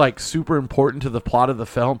he's like super important to the plot of the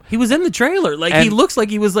film? He was in the trailer. Like, he And- looks like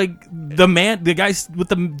he was like the guy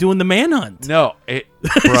with doing the manhunt. No,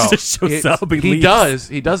 bro. Just shows up and he leaves.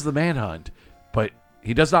 does the manhunt, but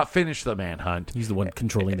he does not finish the manhunt. He's the one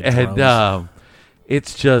controlling the And drones.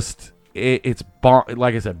 it's just it's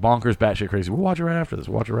like I said, bonkers, batshit crazy. We'll watch it right after this.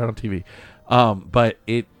 We'll watch it right on TV. But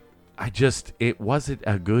it wasn't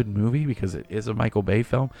a good movie because it is a Michael Bay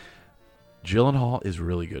film. Gyllenhaal is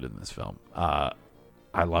really good in this film.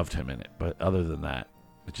 I loved him in it, but other than that,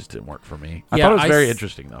 it just didn't work for me. I thought it was very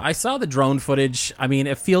interesting though. I saw the drone footage. I mean,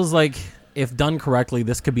 it feels like if done correctly,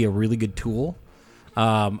 this could be a really good tool.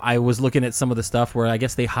 I was looking at some of the stuff where I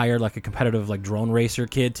guess they hired like a competitive like drone racer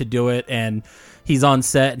kid to do it, and he's on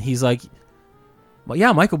set and he's like, well,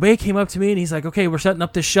 yeah, Michael Bay came up to me and he's like, okay, we're setting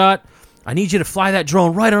up this shot. I need you to fly that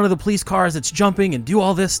drone right under the police car as it's jumping and do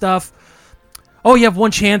all this stuff. Oh, you have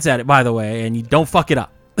one chance at it, by the way, and you don't fuck it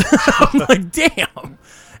up. I'm like, damn.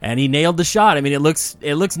 And he nailed the shot. I mean, it looks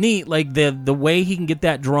neat. Like the way he can get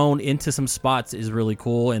that drone into some spots is really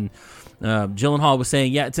cool. And Gyllenhaal was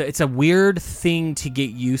saying, yeah, it's a weird thing to get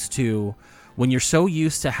used to when you're so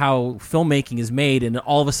used to how filmmaking is made, and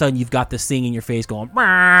all of a sudden you've got this thing in your face going,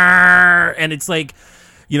 and it's like,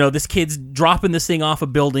 you know, this kid's dropping this thing off a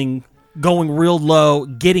building, going real low,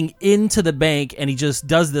 getting into the bank, and he just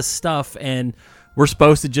does this stuff, and we're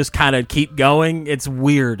supposed to just kind of keep going. It's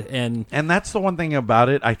weird, and that's the one thing about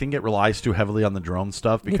it. I think it relies too heavily on the drone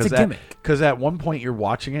stuff because It's a gimmick. Because at one point you're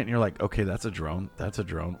watching it and you're like, okay, that's a drone. That's a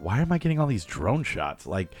drone. Why am I getting all these drone shots?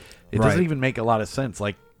 Like, it doesn't Right. even make a lot of sense.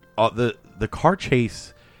 Like, the car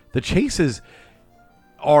chase, the chases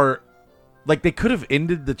are like they could have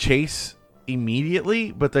ended the chase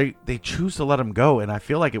immediately, but they choose to let him go, and I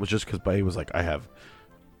feel like it was just because Bay was like,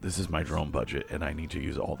 this is my drone budget, and I need to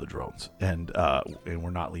use all the drones, and we're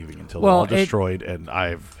not leaving until they're all destroyed. And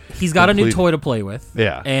he's got a new toy to play with.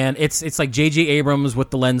 Yeah, and it's like J.J. Abrams with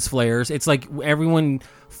the lens flares. It's like everyone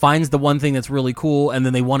finds the one thing that's really cool, and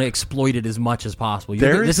then they want to exploit it as much as possible.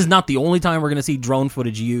 This is not the only time we're going to see drone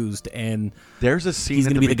footage used, and there's a scene he's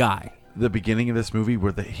going to be the guy. The beginning of this movie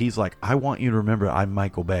where he's like, I want you to remember I'm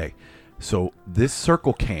Michael Bay. So this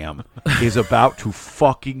circle cam is about to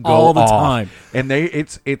fucking go all the off. time. And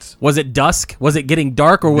it's Was it dusk? Was it getting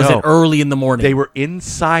dark, or was No. it early in the morning? They were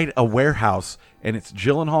inside a warehouse, and it's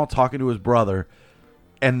Gyllenhaal talking to his brother,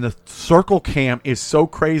 and the circle cam is so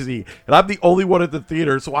crazy, and I'm the only one at the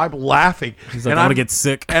theater, so I'm laughing. He's like, and I'm I'm gonna get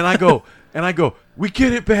sick. And I go, we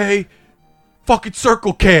get it, Bay. Fucking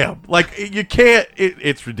circle cam. Like, you can't.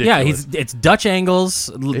 It's ridiculous. Yeah, it's Dutch angles,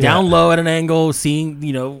 down low at an angle,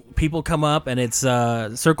 seeing, people come up, and it's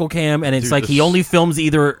circle cam, and it's Dude, like he only films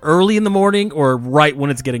either early in the morning or right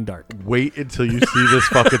when it's getting dark. Wait until you see this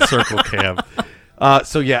fucking circle cam.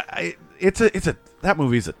 So yeah, that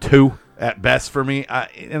movie's a 2 at best for me,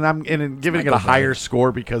 and I'm giving it a higher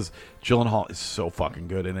score because Gyllenhaal is so fucking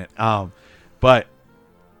good in it. But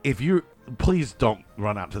if you please don't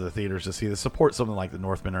run out to the theaters to see this. Support something like The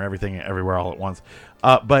Northman or Everything Everywhere All at Once.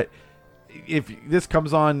 But if this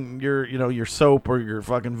comes on your soap or your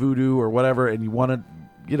fucking Voodoo or whatever, and you want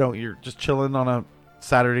to, you're just chilling on a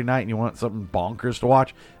Saturday night and you want something bonkers to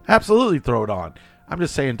watch, absolutely throw it on. I'm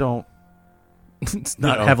just saying, don't. It's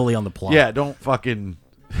not heavily on the plot. Yeah, don't fucking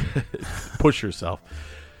push yourself.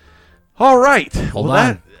 All right. Hold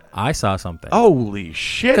on. I saw something. Holy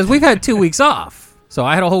shit. Because we've had 2 weeks off. So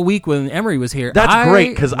I had a whole week when Emery was here. That's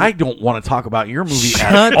great, because I don't want to talk about your movie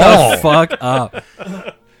Shut at all. the fuck up.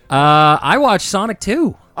 I watched Sonic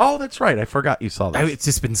 2. Oh, that's right. I forgot you saw this. It's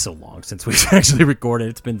just been so long since we've actually recorded.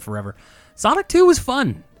 It's been forever. Sonic 2 was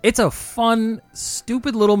fun. It's a fun,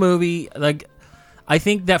 stupid little movie. Like, I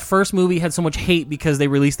think that first movie had so much hate because they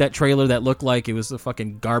released that trailer that looked like it was a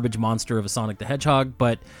fucking garbage monster of a Sonic the Hedgehog,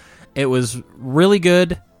 but it was really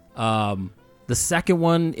good. The second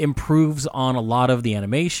one improves on a lot of the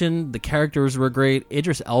animation. The characters were great.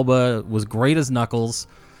 Idris Elba was great as Knuckles.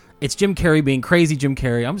 It's Jim Carrey being crazy Jim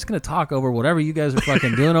Carrey. I'm just going to talk over whatever you guys are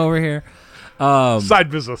fucking doing over here. Side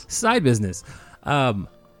business. Side business.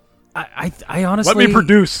 I honestly... Let me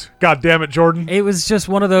produce. God damn it, Jordan. It was just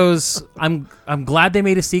one of those... I'm glad they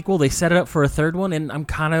made a sequel. They set it up for a third one, and I'm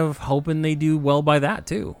kind of hoping they do well by that,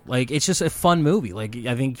 too. Like, it's just a fun movie. Like,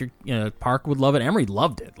 I think Park would love it. Emery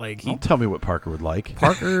loved it. Like, Don't tell me what Parker would like.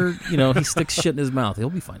 Parker, he sticks shit in his mouth. He'll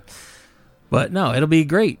be fine. But no, it'll be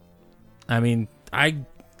great. I mean,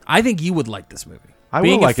 I think you would like this movie. I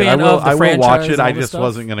Being will a like it. fan I will, of the I will watch franchise it. and I all this just stuff.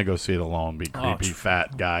 wasn't going to go see it alone. Be creepy true.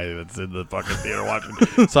 fat guy that's in the fucking theater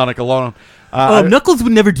watching Sonic alone. Knuckles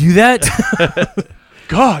would never do that.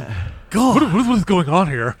 God. What is going on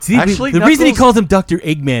here? See, Actually, the reason he Knuckles- calls him Dr.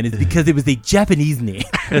 Eggman is because it was a Japanese name.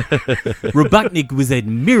 Robotnik was an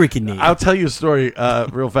American name. I'll tell you a story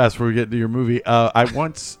real fast before we get to your movie. I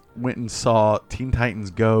once went and saw Teen Titans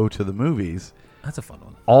Go to the movies That's a fun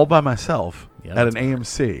one. all by myself Yeah, at an that's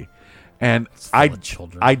AMC. And full I of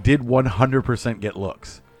children. did 100% get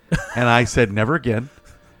looks. And I said, never again.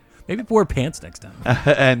 Maybe wear pants next time.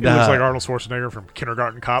 And He looks like Arnold Schwarzenegger from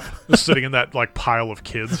Kindergarten Cop, just sitting in that like pile of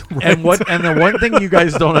kids. And the one thing you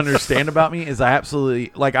guys don't understand about me is I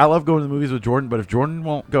absolutely I love going to the movies with Jordan, but if Jordan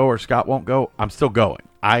won't go or Scott won't go, I'm still going.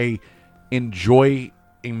 I enjoy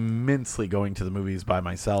immensely going to the movies by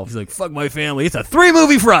myself. He's like, fuck my family. It's a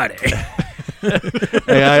 3-movie Friday.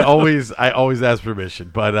 Hey, I always ask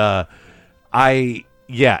permission, but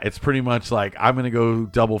it's pretty much like I'm gonna go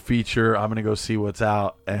double feature. I'm gonna go see what's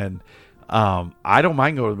out, and I don't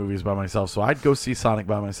mind going to the movies by myself. So I'd go see Sonic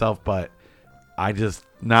by myself, but I just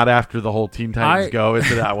not after the whole Teen Titans Go.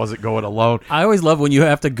 I wasn't going alone. I always love when you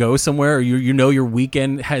have to go somewhere or you know your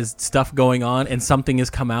weekend has stuff going on and something has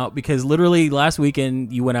come out, because literally last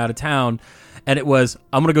weekend you went out of town and it was,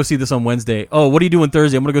 I'm going to go see this on Wednesday. Oh, what are you doing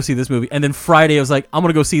Thursday? I'm going to go see this movie. And then Friday I was like, I'm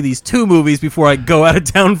going to go see these 2 movies before I go out of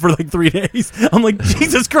town for like 3 days. I'm like,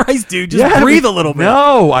 Jesus Christ, dude, just breathe a little bit.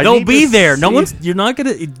 No, I They'll need be to there. see- You're not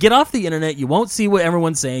going to get off the internet. You won't see what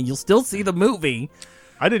everyone's saying. You'll still see the movie.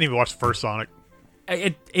 I didn't even watch the first Sonic.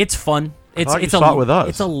 It's fun. thought you saw it with us.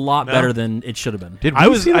 It's a lot No. better than it should have been. Did we I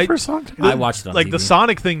was- see the I- first song? I watched it on Like TV. the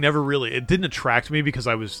Sonic thing never really it didn't attract me because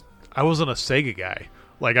I wasn't a Sega guy.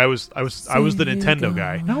 Like I was the Nintendo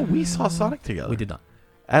guy. No, we saw Sonic together. We did not.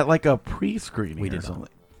 At like a pre-screening We or did not. something.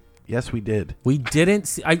 Yes, we did. We didn't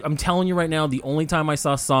see, I'm telling you right now, the only time I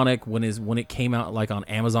saw Sonic when it came out like on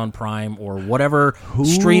Amazon Prime or whatever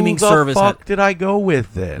streaming Who the service. fuck did I go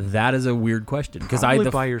with then? That is a weird question because Probably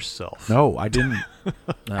by yourself. No, I didn't.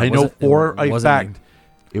 I it know wasn't- for it a wasn't fact me.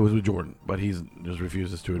 it was with Jordan, but he just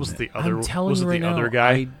refuses to admit. Was it the other? I'm telling was you it right the now, other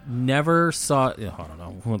guy? I never saw. I don't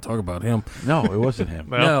know. I want to talk about him. No, it wasn't him.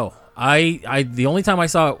 Well, No, I the only time I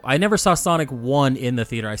saw it, I never saw Sonic 1 in the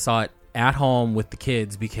theater. I saw it at home with the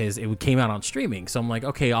kids because it came out on streaming. So I'm like,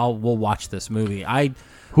 okay, we'll watch this movie.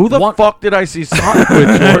 Who the fuck did I see Sonic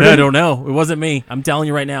with, Jordan? I don't know. It wasn't me. I'm telling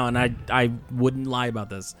you right now, and I wouldn't lie about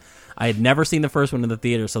this. I had never seen the first one in the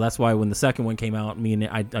theater, so that's why when the second one came out,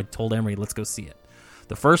 I told Emery, let's go see it.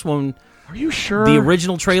 The first one, Are you sure? the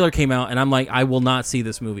original trailer came out, and I'm like, I will not see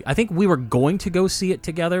this movie. I think we were going to go see it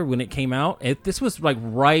together when it came out. This was like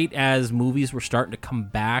right as movies were starting to come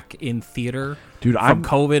back in theater, Dude, from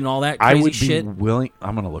COVID and all that crazy I would be shit. willing.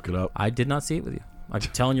 I'm gonna look it up. I did not see it with you. I'm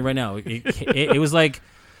telling you right now. It was like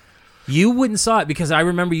you wouldn't saw it because I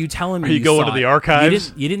remember you telling me. Are you going saw to the it.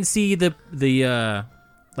 archives? You didn't see the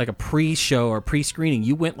like a pre-show or pre-screening.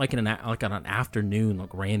 You went like on an afternoon,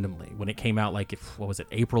 like randomly when it came out. Like what was it,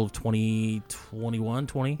 April of 2021,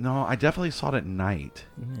 20? No, I definitely saw it at night.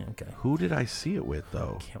 Yeah, okay. Who did I see it with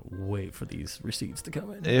though? Can't wait for these receipts to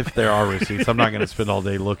come in. If there are receipts, I'm not going to spend all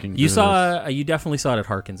day looking. You through this. you definitely saw it at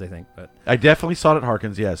Harkins, I think, but I definitely saw it at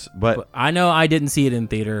Harkins, yes, but I know I didn't see it in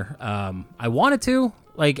theater. I wanted to.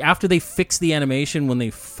 Like, after they fixed the animation when they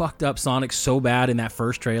fucked up Sonic so bad in that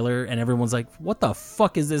first trailer, and everyone's like, what the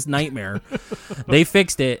fuck is this nightmare? They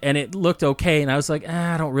fixed it, and it looked okay, and I was like,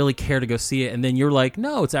 I don't really care to go see it. And then you're like,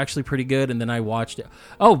 no, it's actually pretty good, and then I watched it.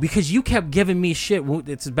 Oh, because you kept giving me shit.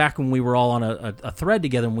 It's back when we were all on a thread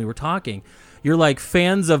together when we were talking. You're like,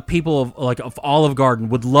 fans of people of Olive Garden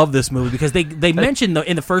would love this movie because they mentioned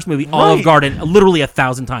in the first movie Olive Garden literally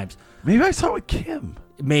 1,000 times. maybe I saw it with Kim.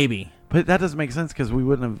 Maybe. But that doesn't make sense because we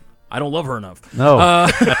wouldn't have. I don't love her enough. No,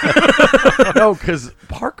 no, because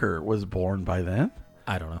Parker was born by then.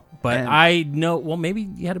 I don't know. But And- I know, well, maybe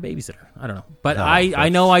you had a babysitter. I don't know. But No, I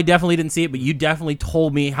know I definitely didn't see it, but you definitely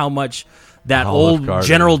told me how much that Olive old Garden.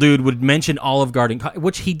 general dude would mention Olive Garden,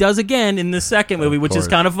 which he does again in the second movie, which is course.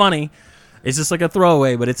 kind of funny. It's just like a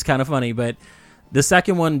throwaway, but it's kind of funny. But the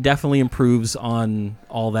second one definitely improves on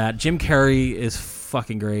all that. Jim Carrey is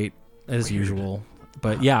fucking great, as usual.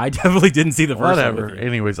 But yeah, I definitely didn't see the first Whatever. one with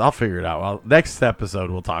Anyways, I'll figure it out. Well, next episode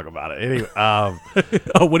we'll talk about it. Anyway, you.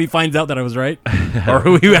 Oh, when he finds out that I was right? Or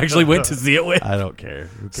who he actually went to see it with? I don't care.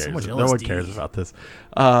 Who cares? So much No one LSD. cares about this.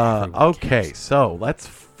 Okay, so let's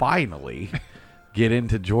finally get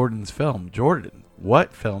into Jordan's film. Jordan,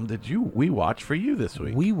 what film did we watch for you this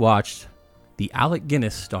week? We watched the Alec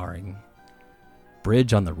Guinness starring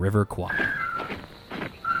Bridge on the River Kwai.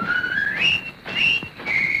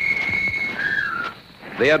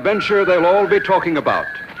 The adventure they'll all be talking about,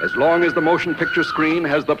 as long as the motion picture screen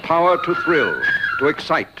has the power to thrill, to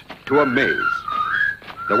excite, to amaze.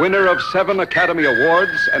 The winner of 7 Academy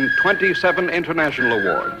Awards and 27 international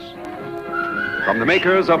awards. From the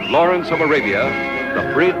makers of Lawrence of Arabia,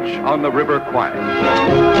 The Bridge on the River Kwai.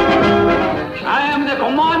 I am the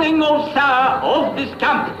commanding officer of this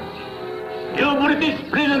camp. You British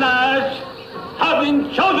prisoners have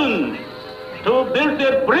been chosen to build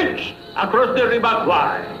a bridge across the River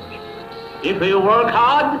Kwai. If you work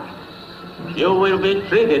hard, you will be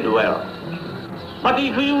treated well. But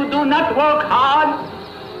if you do not work hard,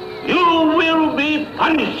 you will be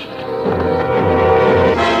punished.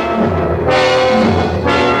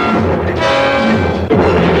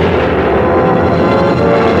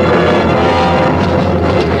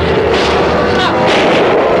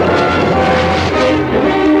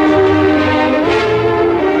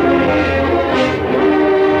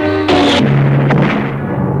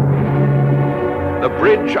 The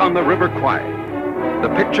Bridge on the River Kwai. The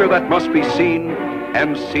picture that must be seen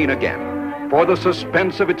and seen again. For the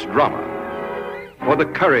suspense of its drama. For the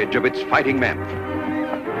courage of its fighting men.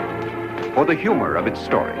 For the humor of its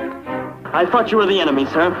story. I thought you were the enemy,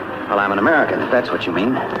 sir. Well, I'm an American, if that's what you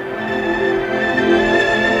mean.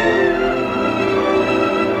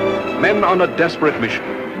 Men on a desperate mission,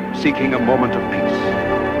 seeking a moment of peace.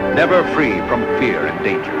 Never free from fear and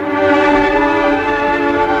danger.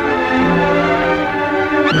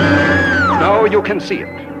 Now you can see it.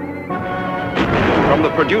 From the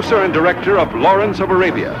producer and director of Lawrence of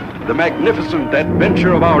Arabia, the magnificent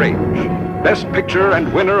adventure of our age. Best Picture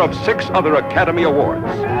and winner of 6 other Academy Awards,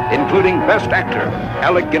 including Best Actor,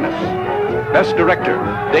 Alec Guinness. Best Director,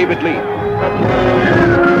 David Lean.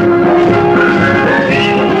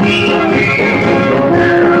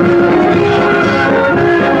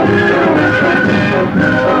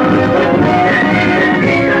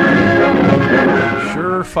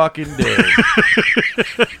 Sure fucking did.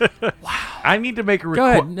 Wow. I need to make a Go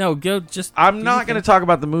request. ahead. No, go just... I'm not going to talk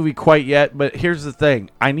about the movie quite yet, but here's the thing.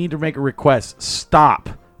 I need to make a request. Stop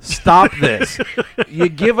this. You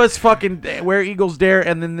give us fucking Where Eagles Dare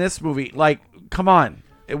and then this movie. Like, come on.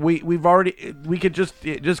 We could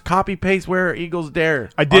just copy paste Where Eagles Dare.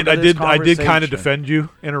 I did onto this kind of conversation. defend you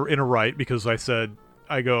in a right, because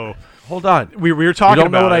I go, Hold on. we were talking You don't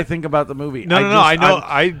about know what it. I think about the movie. No, I know.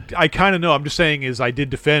 I kind of know. I'm just saying is I did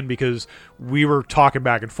defend because we were talking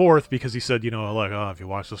back and forth because he said, like, oh, have you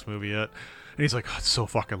watched this movie yet? And he's like, oh, it's so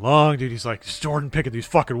fucking long, dude. He's like, is Jordan picking these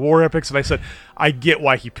fucking war epics? And I said, I get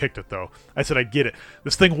why he picked it, though. I said, I get it.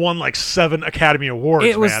 This thing won like 7 Academy Awards,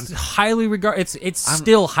 It was man. highly regarded. It's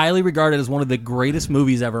still highly regarded as one of the greatest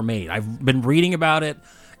movies ever made. I've been reading about it.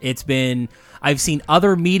 I've seen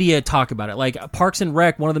other media talk about it. Like Parks and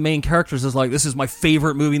Rec, one of the main characters is like, this is my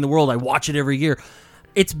favorite movie in the world. I watch it every year.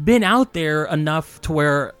 It's been out there enough to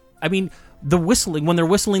where, I mean, the whistling, when they're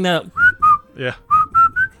whistling that, Yeah.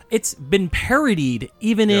 it's been parodied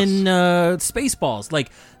even Yes. in Spaceballs.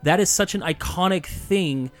 Like, that is such an iconic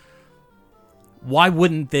thing. Why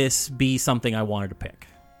wouldn't this be something I wanted to pick?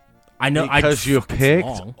 I know Because you fuck, it's picked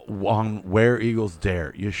long. on Where Eagles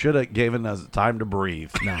Dare. You should have given us time to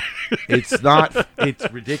breathe. No. It's not.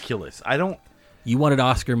 It's ridiculous. I don't. You wanted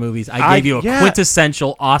Oscar movies. I gave you a yeah.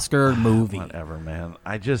 quintessential Oscar movie. Whatever, man.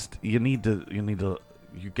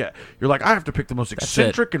 You're like, I have to pick the most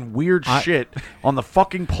eccentric and weird shit on the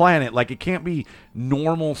fucking planet. Like, it can't be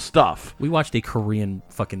normal stuff. We watched a Korean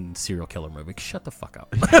fucking serial killer movie. Shut the fuck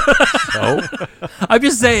up. So, I'm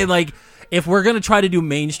just saying, like, if we're gonna try to do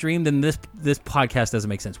mainstream, then this podcast doesn't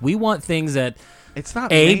make sense. We want things that it's not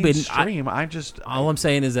but mainstream. all I'm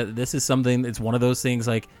saying is that this is something. It's one of those things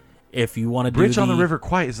like, if you want to do Bridge on the River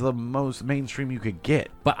Kwai is the most mainstream you could get.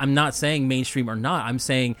 But I'm not saying mainstream or not. I'm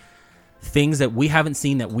saying things that we haven't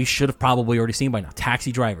seen that we should have probably already seen by now.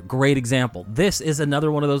 Taxi Driver, great example. This is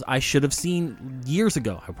another one of those I should have seen years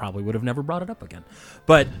ago. I probably would have never brought it up again.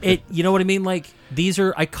 But you know what I mean? Like, these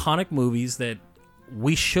are iconic movies that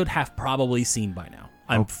we should have probably seen by now.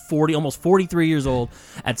 I'm almost 43 years old.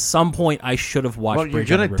 At some point, I should have watched. Well, you're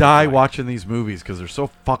Bridge on the gonna River die Kwai. watching these movies because they're so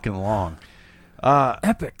fucking long.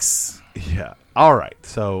 Epics. Yeah. All right.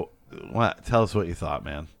 So, tell us what you thought,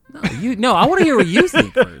 man. No, I want to hear what you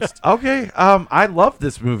think first. Okay. I love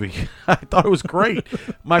this movie. I thought it was great.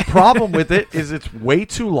 My problem with it is it's way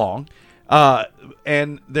too long. I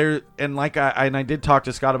did talk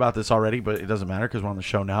to Scott about this already, but it doesn't matter because we're on the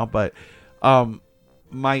show now. But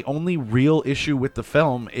my only real issue with the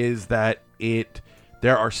film is that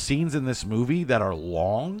there are scenes in this movie that are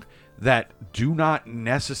long that do not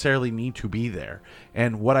necessarily need to be there.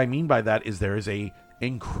 And what I mean by that is there is a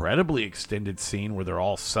incredibly extended scene where they're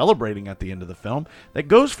all celebrating at the end of the film that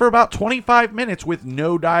goes for about 25 minutes with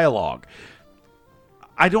no dialogue.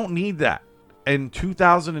 I don't need that in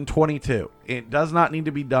 2022. It does not need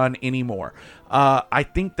to be done anymore. I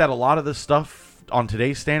think that a lot of the stuff on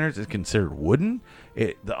today's standards is considered wooden.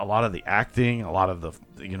 A lot of the acting, a lot of the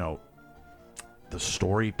the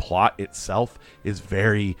story plot itself is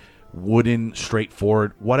very wooden,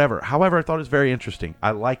 straightforward, whatever. However, I thought it was very interesting.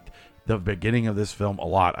 I liked the beginning of this film a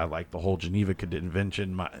lot. I like the whole Geneva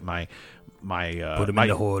Convention. My Put him in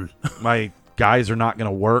the hole. My guys are not going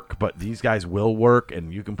to work, but these guys will work,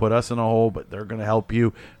 and you can put us in a hole, but they're going to help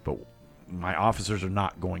you. But my officers are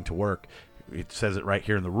not going to work. It says it right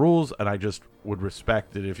here in the rules, and I just would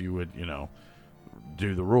respect it if you would,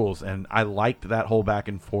 do the rules. And I liked that whole back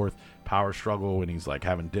and forth power struggle when he's like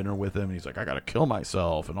having dinner with him, and he's like, I got to kill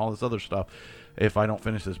myself and all this other stuff if I don't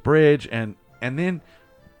finish this bridge. And then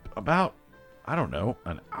about, I don't know,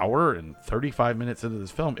 an hour and 35 minutes into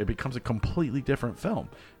this film, it becomes a completely different film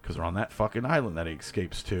because they're on that fucking island that he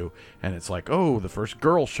escapes to, and it's like, oh, the first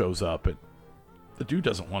girl shows up, and the dude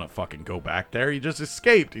doesn't want to fucking go back there. He just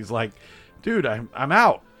escaped. He's like, dude, I'm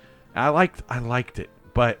out. I liked it,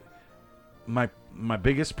 but my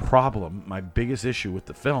biggest problem, my biggest issue with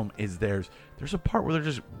the film is there's a part where they're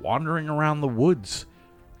just wandering around the woods.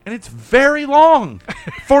 And it's very long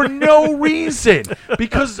for no reason.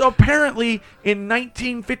 Because apparently in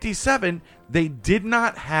 1957, they did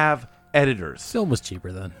not have editors. Film was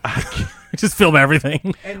cheaper then. Just film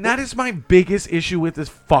everything. And that is my biggest issue with this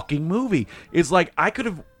fucking movie. It's like I could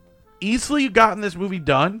have easily gotten this movie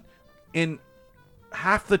done in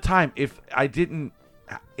half the time if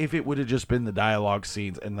it would have just been the dialogue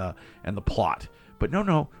scenes and the plot. But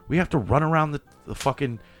no, we have to run around the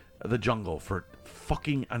fucking the jungle for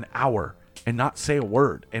fucking an hour and not say a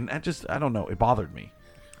word. And I don't know, it bothered me.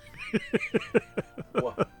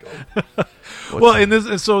 Well,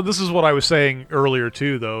 and so this is what I was saying earlier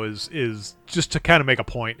too, though, is just to kind of make a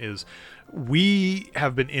point, is we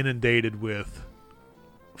have been inundated with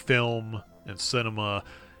film and cinema,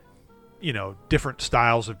 different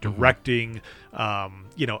styles of directing,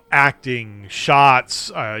 acting,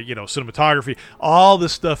 shots, cinematography. All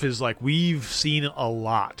this stuff is like we've seen a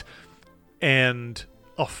lot. And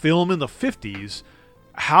a film in the 50s,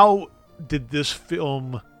 how did this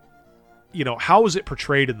film, how was it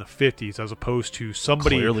portrayed in the 50s as opposed to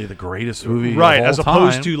somebody... Clearly the greatest movie right, of all as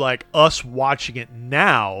opposed time. to like us watching it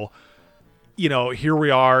now, here we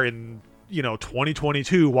are in,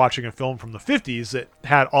 2022 watching a film from the 50s that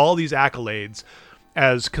had all these accolades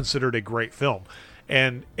as considered a great film.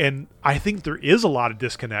 And I think there is a lot of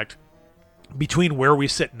disconnect between where we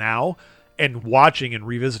sit now and watching and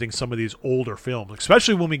revisiting some of these older films,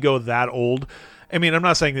 especially when we go that old. I mean, I'm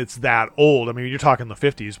not saying it's that old. I mean, you're talking the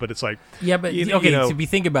 50s, but it's like... Yeah, but if you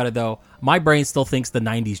think about it, though, my brain still thinks the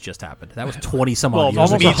 90s just happened. That was 20-some odd years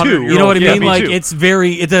almost ago. 100. You know what I mean? Me Like, too.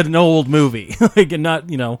 it's an old movie. Like, and not,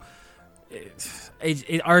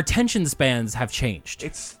 our attention spans have changed.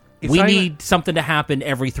 We need something to happen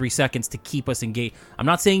every 3 seconds to keep us engaged. I'm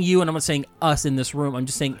not saying you, and I'm not saying us in this room. I'm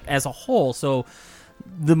just saying as a whole. So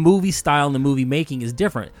the movie style and the movie making is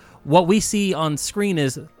different. What we see on screen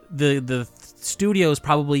is the studios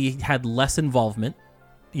probably had less involvement,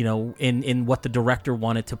 in what the director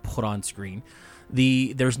wanted to put on screen.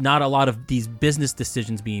 There's not a lot of these business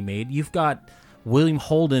decisions being made. You've got William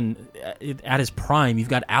Holden at his prime. You've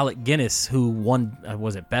got Alec Guinness, who won,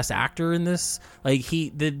 was it Best Actor in this? Like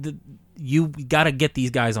you got to get these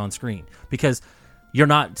guys on screen because you're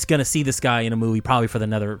not going to see this guy in a movie probably for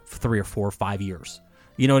another 3 or 4 or 5 years.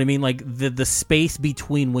 You know what I mean? Like the space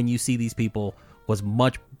between when you see these people was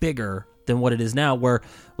much bigger than what it is now, where,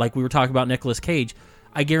 like we were talking about Nicolas Cage,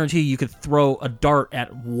 I guarantee you could throw a dart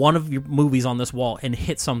at one of your movies on this wall and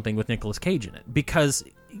hit something with Nicolas Cage in it because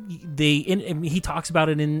he talks about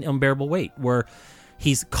it in Unbearable Weight, where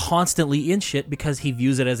he's constantly in shit because he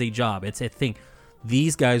views it as a job. It's a thing.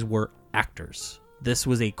 These guys were actors. This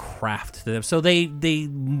was a craft to them. So they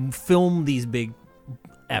film these big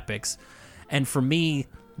epics. And for me,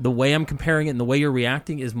 the way I'm comparing it and the way you're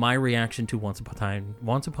reacting is my reaction to Once Upon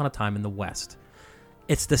a Time in the West.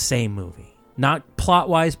 It's the same movie. Not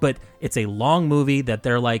plot-wise, but it's a long movie that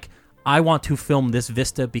they're like, I want to film this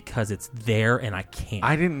vista because it's there and I can't.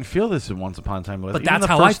 I didn't feel this in Once Upon a Time in the West. But that's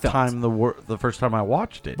how I felt. The first time I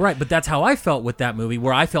watched it. Right, but that's how I felt with that movie,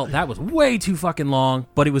 where I felt that was way too fucking long,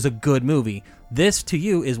 but it was a good movie. This, to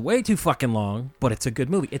you, is way too fucking long, but it's a good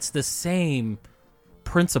movie. It's the same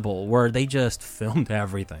principle where they just filmed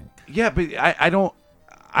everything. Yeah, but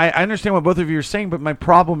I understand what both of you are saying, but my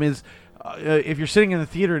problem is if you're sitting in the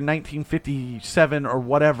theater in 1957 or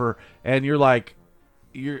whatever, and you're like,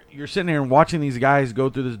 you're sitting there and watching these guys go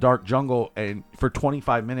through this dark jungle and for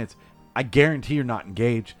 25 minutes, I guarantee you're not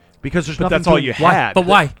engaged because there's nothing. That's all you had. But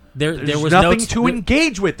why? There was nothing to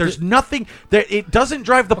engage with. There's nothing. It doesn't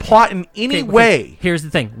drive the plot in any way. Here's the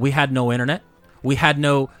thing: we had no internet. We had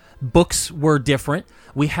no books. Were different.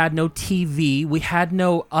 We had no TV. We had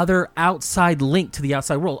no other outside link to the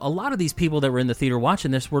outside world. A lot of these people that were in the theater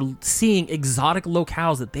watching this were seeing exotic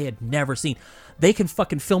locales that they had never seen. They can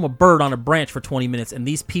fucking film a bird on a branch for 20 minutes, and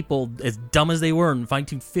these people, as dumb as they were in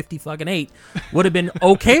 1958, would have been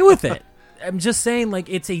okay with it. I'm just saying, like,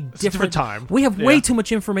 it's a different time. We have way too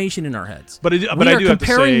much information in our heads. But we I are do have to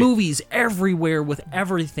comparing say, movies everywhere with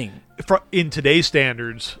everything. In today's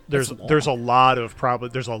standards, there's a lot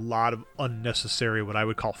of unnecessary, what I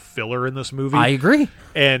would call filler in this movie. I agree,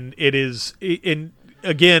 and it is. And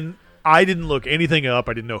again, I didn't look anything up.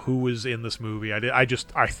 I didn't know who was in this movie. I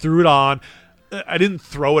threw it on. I didn't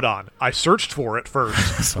throw it on. I searched for it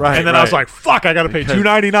first, and then I was like, "Fuck! I got to pay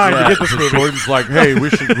 $2.99 to get this movie." Jordan's like, "Hey, we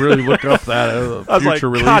should really look up that I was future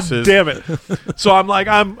like, releases." God damn it! So I'm like,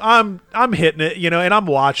 I'm hitting it, and I'm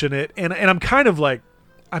watching it, and I'm kind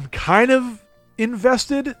of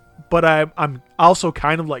invested, but I'm also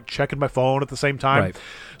kind of like checking my phone at the same time. Right.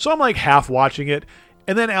 So I'm like half watching it,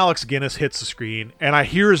 and then Alex Guinness hits the screen, and I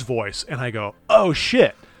hear his voice, and I go, "Oh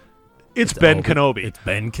shit!" It's Ben Kenobi. It's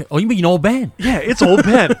Ben. Oh, you mean old Ben? Yeah, it's old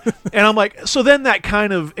Ben. And I'm like, so then it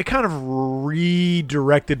kind of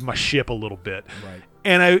redirected my ship a little bit. Right.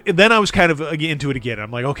 And then I was kind of into it again.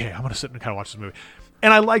 I'm like, okay, I'm going to sit and kind of watch this movie.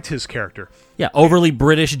 And I liked his character. Yeah, overly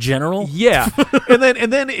British general. Yeah. and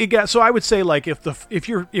then it got, so I would say, like, if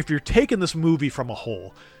you're taking this movie from a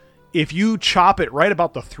whole, if you chop it right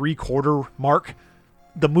about the 3/4 mark,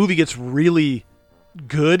 the movie gets really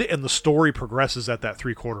good and the story progresses at that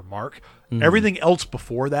 3/4 mark. Mm-hmm. Everything else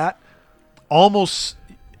before that almost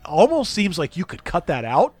seems like you could cut that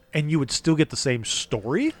out and you would still get the same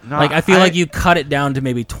story. No, like I feel like you cut it down to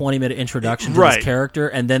maybe 20-minute introduction to this character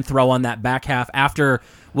and then throw on that back half after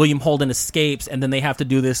William Holden escapes, and then they have to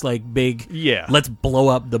do this like big let's blow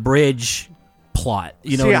up the bridge plot.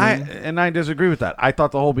 You know what I mean? And I disagree with that. I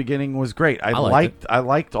thought the whole beginning was great. I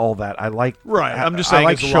liked all that. I liked I'm just saying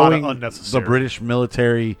it's showing a lot of unnecessary. The British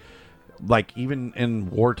military, like even in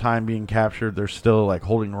wartime being captured, they're still like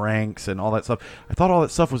holding ranks and all that stuff. I thought all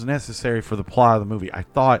that stuff was necessary for the plot of the movie. I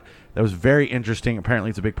thought that was very interesting. Apparently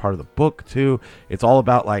it's a big part of the book too. It's all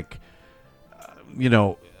about like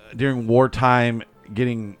during wartime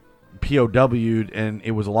getting POW'd, and it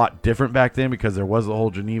was a lot different back then because there was the whole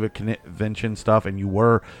Geneva Convention stuff, and you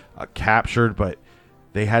were captured, but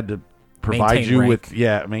they had to provide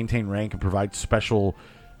maintain rank and provide special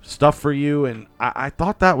stuff for you, and I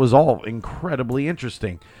thought that was all incredibly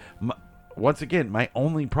interesting. Once again, my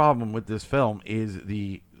only problem with this film is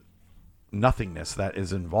the nothingness that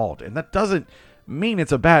is involved, and that doesn't mean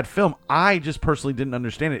it's a bad film. I just personally didn't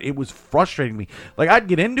understand it. It was frustrating me. Like, I'd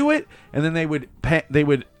get into it, and then they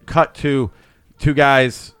would cut to two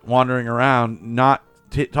guys wandering around, not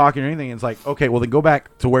talking or anything. And it's like, okay, well then go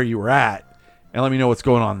back to where you were at and let me know what's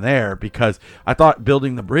going on there, because I thought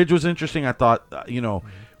building the bridge was interesting. I thought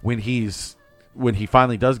when he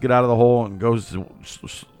finally does get out of the hole and goes to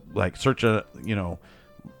like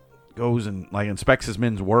goes and like inspects his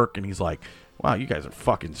men's work, and he's like, wow, you guys are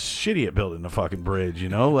fucking shitty at building the fucking bridge,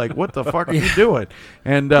 like, what the fuck are you doing?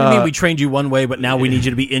 And I mean, we trained you one way, but now we need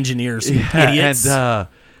you to be engineers, idiots.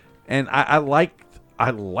 And I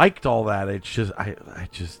liked all that. It's just I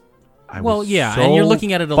was so and you're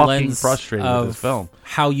looking at it a lens frustrated of with this film.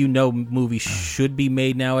 How movies should be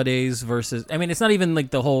made nowadays versus, I mean, it's not even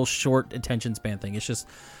like the whole short attention span thing. It's just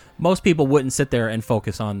most people wouldn't sit there and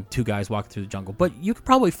focus on two guys walking through the jungle. But you could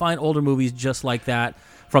probably find older movies just like that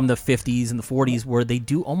from the 50s and the 40s where they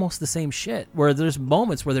do almost the same shit. Where there's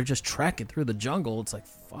moments where they're just trekking through the jungle. It's like,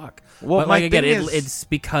 fuck. Well, but my like again, thing is- it's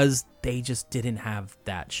because they just didn't have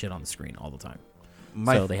that shit on the screen all the time.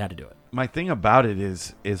 So they had to do it. My thing about it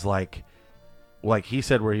is like he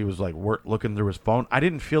said, where he was like looking through his phone. I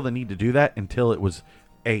didn't feel the need to do that until it was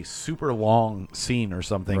a super long scene or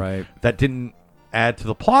something Right. that didn't add to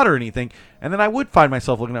the plot or anything. And then I would find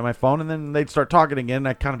myself looking at my phone, and then they'd start talking again, and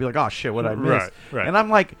I'd kind of be like, oh shit, what I missed? Right. And I'm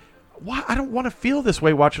like, why? I don't want to feel this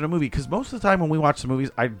way watching a movie, because most of the time when we watch the movies,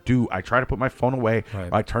 I try to put my phone away,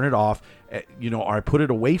 Right. or I turn it off, or I put it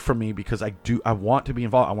away from me, because I want to be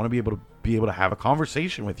involved. I want to be able to have a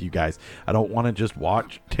conversation with you guys. I don't want to just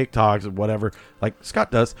watch TikToks or whatever like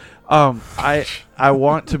Scott does. I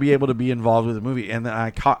want to be able to be involved with the movie, and then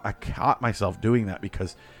I caught myself doing that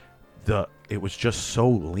because it was just so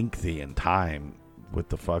lengthy in time with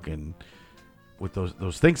the fucking with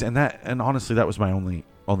those things, and honestly that was my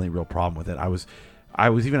only real problem with it.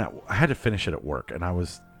 I had to finish it at work, and I'm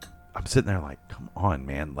sitting there like, come on,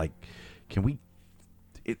 man, like, can we?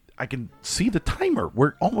 I can see the timer.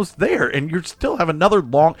 We're almost there, and you still have another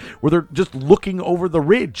long where they're just looking over the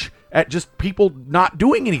ridge at just people not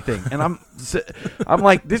doing anything, and I'm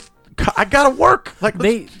like, this. I gotta work. Like,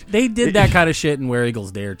 They did that kind of shit in Where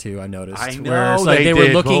Eagles Dare too. I noticed. I know where it's like they they were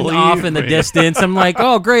did, looking believe off in the me. distance. I'm like,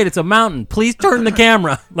 oh great, it's a mountain. Please turn the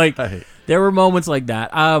camera. Like Right. there were moments like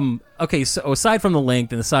that. Okay, so aside from the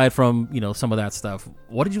length and aside from some of that stuff,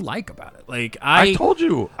 what did you like about it? Like I told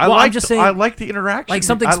you, I'm liked just saying, I liked the interaction. like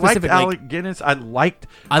something I specific, liked like- Alec Guinness. I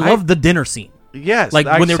love the dinner scene. Yes, Like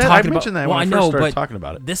when they're talking I about. mentioned that well, when I I first know, started but talking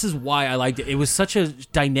about it. this is why I liked it. It was such a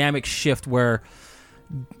dynamic shift where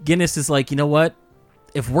Guinness is like, you know what?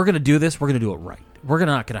 If we're gonna do this, we're gonna do it right. We're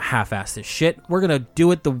not gonna half-ass this shit. We're gonna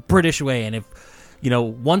do it the British way. And if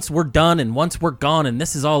once we're done and once we're gone and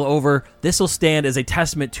this is all over, this will stand as a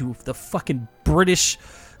testament to the fucking British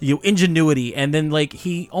ingenuity. And then like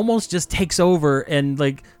he almost just takes over, and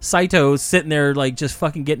like Saito's sitting there like just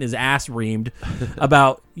fucking getting his ass reamed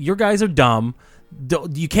about your guys are dumb.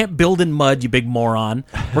 You can't build in mud, you big moron.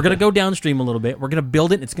 We're going to go downstream a little bit. We're going to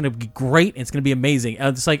build it, and it's going to be great, and it's going to be amazing. And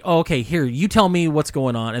it's like, oh, okay, here, you tell me what's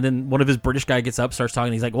going on. And then one of his British guy gets up, starts talking,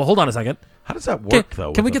 and he's like, well, hold on a second. How does that work,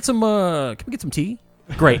 though? Can we get some tea?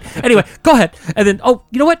 Great. Anyway, go ahead. And then, oh,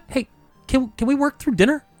 you know what? Hey, can we work through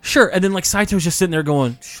dinner? Sure. And then like Saito's just sitting there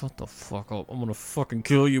going, shut the fuck up. I'm going to fucking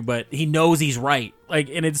kill you. But he knows he's right. Like,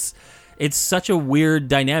 and it's such a weird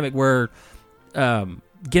dynamic where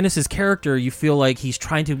Guinness's character, you feel like he's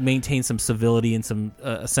trying to maintain some civility and some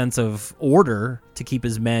a sense of order to keep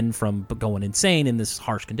his men from going insane in this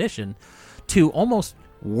harsh condition, to almost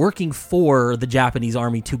working for the Japanese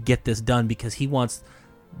army to get this done because he wants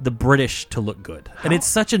the British to look good. And it's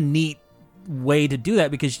such a neat way to do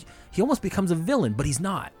that because he almost becomes a villain, but he's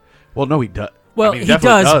not. Well, no, he does. Well, I mean, he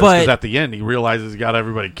definitely does, but- 'cause at the end he realizes he got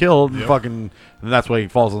everybody killed, and and that's why he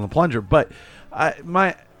falls on the plunger. But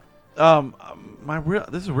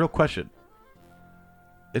this is a real question.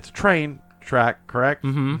 It's a train track, correct?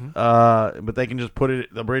 Mm-hmm. But they can just put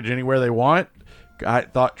the bridge anywhere they want. I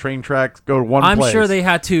thought train tracks go to one place. I'm sure they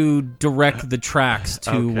had to direct the tracks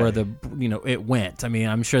to Okay. where it went. I mean,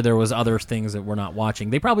 I'm sure there was other things that we're not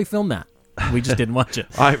watching. They probably filmed that. We just didn't watch it.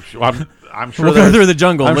 I'm sure We'll go through the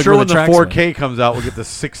jungle. I'm and look sure where when the tracks 4K went. comes out, we'll get the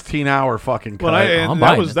 16-hour fucking cut. Well, I'm and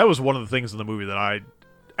buying it. that was one of the things in the movie that I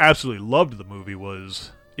absolutely loved. The movie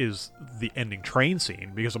is the ending train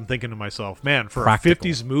scene, because I'm thinking to myself, man, for Practical.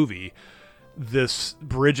 a 50s movie, this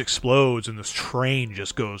bridge explodes and this train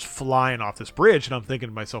just goes flying off this bridge, and I'm thinking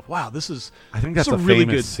to myself, wow, this is I think this that's is a really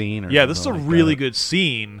famous good scene or yeah, this is a something like really that. good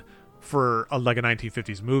scene for like a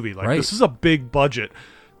 1950s movie. Like Right. this is a big budget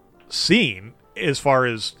scene. As far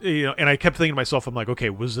as and I kept thinking to myself, I'm like, okay,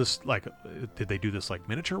 was this like, did they do this like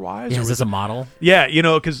miniature wise? Yeah, or is was this a model? Yeah,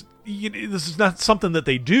 because this is not something that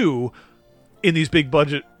they do in these big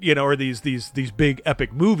budget, or these big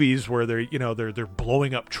epic movies where they're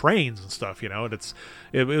blowing up trains and stuff, and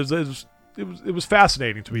it was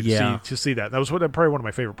fascinating to me to see that. That was probably one of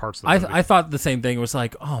my favorite parts of the movie. I thought the same thing. It was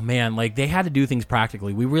like, oh man, like they had to do things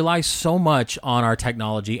practically. We rely so much on our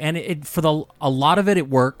technology, and a lot of it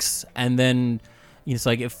works, and then it's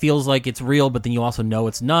like it feels like it's real, but then you also know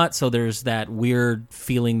it's not. So there's that weird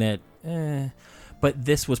feeling that, but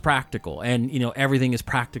this was practical, and everything is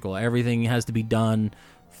practical. Everything has to be done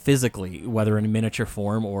physically, whether in a miniature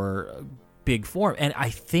form or big form. And I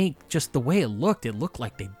think just the way it looked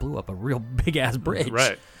like they blew up a real big ass bridge,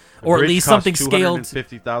 Right. Or at least something scaled.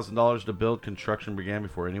 $250,000 to build. Construction began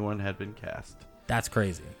before anyone had been cast. That's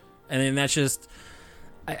crazy. And then that's just,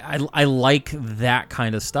 I like that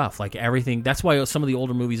kind of stuff. Like everything. That's why some of the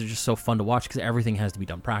older movies are just so fun to watch because everything has to be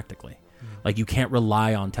done practically. Like you can't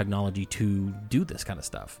rely on technology to do this kind of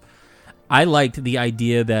stuff. I liked the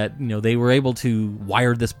idea that they were able to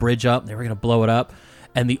wire this bridge up. They were going to blow it up,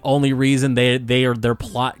 and the only reason their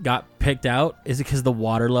plot got picked out is because the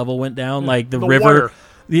water level went down. Like the river. Water.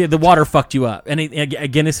 The water fucked you up. And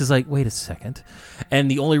again, this is like, wait a second. And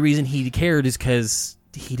the only reason he cared is because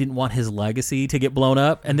he didn't want his legacy to get blown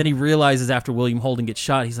up. And then he realizes after William Holden gets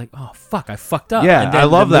shot, he's like, oh, fuck, I fucked up. Yeah, and then I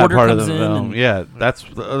love that part of the comes in film. and- Yeah, that's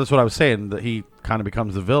what I was saying, that he kind of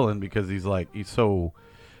becomes the villain because he's so...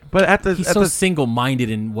 But he's so single-minded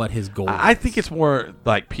in what his goal is. I think it's more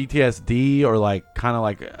like PTSD or like kind of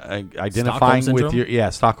like identifying Stockholm with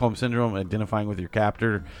syndrome? Stockholm syndrome, identifying with your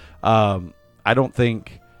captor. I don't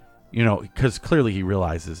think, because clearly he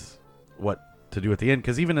realizes what to do at the end.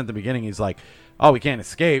 Because even at the beginning, he's like, "Oh, we can't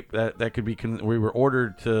escape. That could be. We were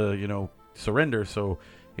ordered to, surrender. So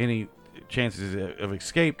any chances of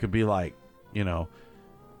escape could be like,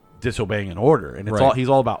 disobeying an order." And it's Right. he's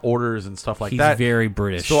all about orders and stuff like he's that. very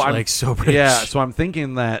British. So so British. Yeah, so I'm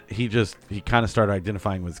thinking that he kind of started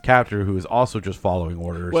identifying with his captor, who is also just following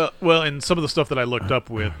orders. Well, and some of the stuff that I looked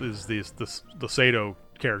up with is the Sato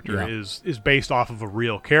character Yeah. is based off of a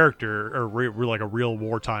real character or like a real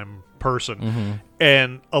wartime person,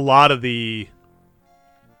 and a lot of the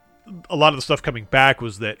stuff coming back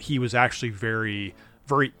was that he was actually very,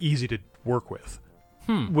 very easy to work with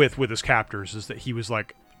his captors. Is that he was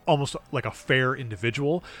like almost like a fair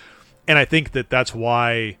individual, and I think that's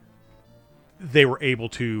why they were able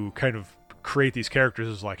to kind of create these characters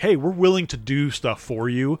as like, hey, we're willing to do stuff for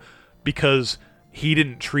you because he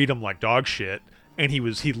didn't treat them like dog shit, and he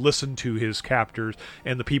listened to his captors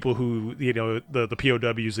and the people who the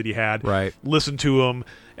POWs that he had, Right. listened to him,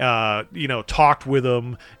 talked with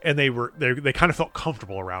him, and they kind of felt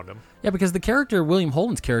comfortable around him. Yeah, because the character, William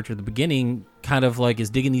Holden's character at the beginning, kind of like is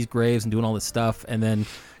digging these graves and doing all this stuff, and then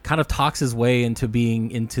kind of talks his way into being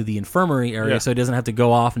into the infirmary area, Yeah. so he doesn't have to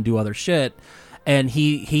go off and do other shit. And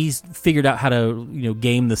he's figured out how to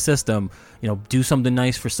game the system, do something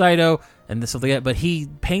nice for Saito and this stuff like that. But he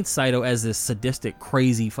paints Saito as this sadistic,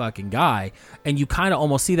 crazy fucking guy, and you kind of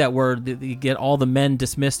almost see that where you get all the men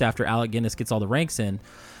dismissed after Alec Guinness gets all the ranks in,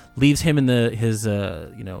 leaves him and his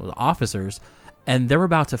the officers, and they're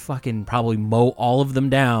about to fucking probably mow all of them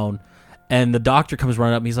down. And the doctor comes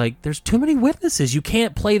running up and he's like, "There's too many witnesses. You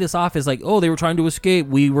can't play this off as like, oh, they were trying to escape.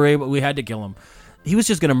 We had to kill him." He was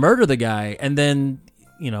just going to murder the guy, and then,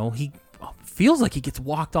 he feels like he gets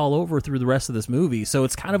walked all over through the rest of this movie. So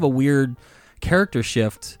it's kind of a weird character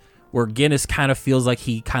shift where Guinness kind of feels like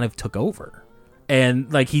he kind of took over.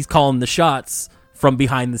 And, like, he's calling the shots from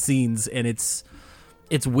behind the scenes, and it's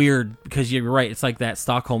weird because you're right. It's like that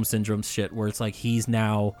Stockholm Syndrome shit where it's like he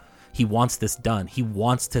wants this done. He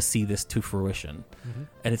wants to see this to fruition. Mm-hmm.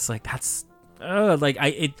 And it's like, that's...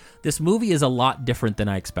 this movie is a lot different than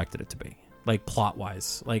I expected it to be. Like plot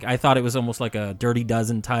wise, like I thought it was almost like a Dirty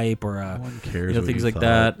Dozen type or a, No one cares what things you like thought.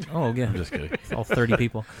 that. Oh yeah, I'm just kidding. all 30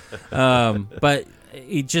 people. But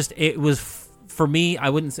it was for me. I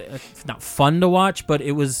wouldn't say it's not fun to watch, but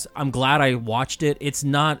it was. I'm glad I watched it. It's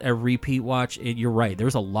not a repeat watch. You're right.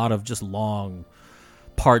 There's a lot of just long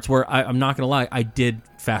parts where I'm not gonna lie. I did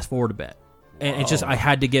fast forward a bit. And it's just I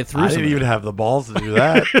had to get through. I some didn't of even it. have the balls to do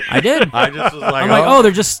that. I did. I just was like, I'm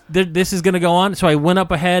like, this is going to go on. So I went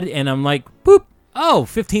up ahead and I'm like, boop. Oh,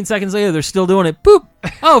 15 seconds later, they're still doing it. Boop.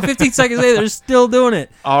 Oh, 15 seconds later, they're still doing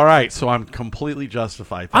it. all right, so I'm completely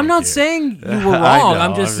justified. I'm Thank not you. saying you were I wrong. know,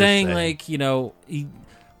 I'm just I'm saying, just saying. like,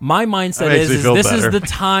 my mindset That makes me is feel this better. is the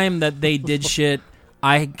time that they did shit.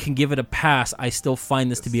 I can give it a pass. I still find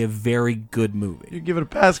this to be a very good movie. You give it a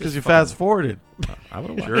pass because you fast forwarded. I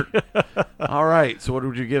would Jerk. All right, so what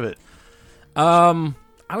would you give it? I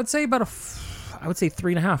would say about I would say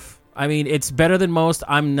 3.5. I mean, it's better than most.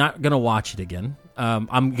 I'm not gonna watch it again.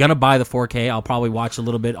 I'm gonna buy the 4K. I'll probably watch a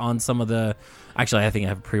little bit on some of the. Actually, I think I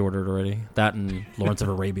have it pre-ordered already. That and Lawrence of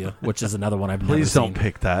Arabia, which is another one I've never Please don't seen.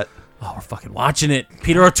 pick that. Oh, we're fucking watching it.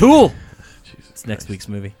 Peter O'Toole. It's next week's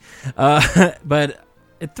movie. But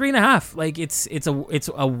at 3.5, like it's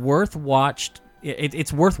a worth watched.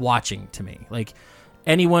 It's worth watching to me. Like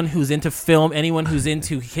anyone who's into film, anyone who's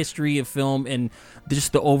into history of film, and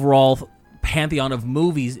just the overall pantheon of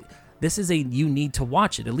movies, you need to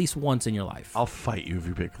watch it at least once in your life. I'll fight you if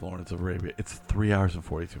you pick Lawrence of Arabia. It's 3 hours and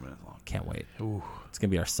 42 minutes long. Can't wait. Ooh. It's gonna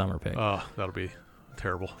be our summer pick. Oh, that'll be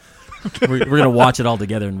terrible. We're gonna watch it all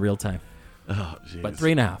together in real time. Oh, jeez. But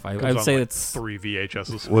 3.5, I Comes would on, say like, that's. 3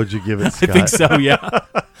 VHSs. What'd you give it, I Scott? think so. Yeah.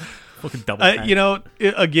 Fucking double.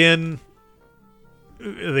 Again, I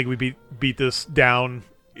think we beat this down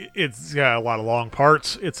it's got a lot of long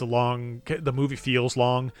parts. The movie feels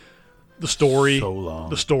long. The story, So long.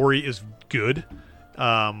 The story is good.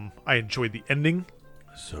 I enjoyed the ending.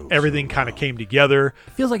 Everything kind of came together.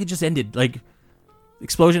 It feels like it just ended. Like,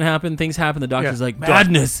 explosion happened, things happened. The doctor's Yeah, like,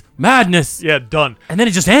 done. madness, Yeah, done. and then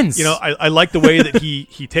it just ends. You know, I like the way that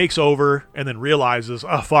he takes over and then realizes,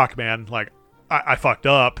 oh fuck, man, like I fucked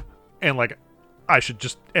up, and like I should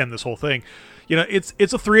just end this whole thing. You know, it's a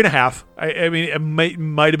 3.5. I mean, it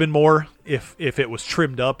might have been more if it was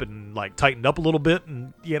trimmed up and like tightened up a little bit,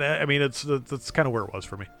 and you know, I mean, that's kind of where it was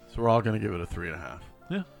for me. So we're all gonna give it a 3.5.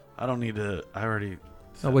 Yeah. I don't need to. I already.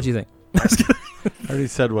 Oh, what'd you think? I already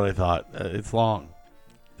said what I thought. It's long.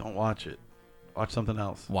 Don't watch it. Watch something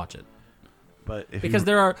else. Watch it. But if Because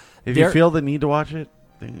you, if you feel the need to watch it,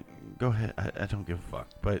 then go ahead. I don't give a fuck.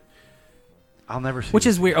 But I'll never see. Which it.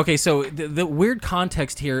 is weird. Okay, so the weird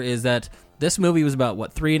context here is that this movie was about,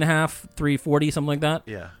 what, 3.5, 340, something like that?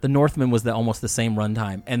 Yeah. The Northman was almost the same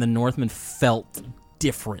runtime, and the Northman felt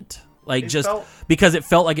different. Like, because it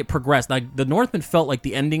felt like it progressed. Like, the Northman felt like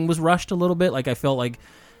the ending was rushed a little bit. Like, I felt like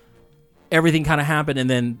everything kind of happened, and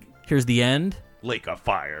then here's the end. Lake of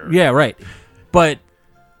Fire. Yeah, right. But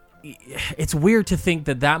it's weird to think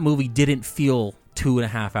that movie didn't feel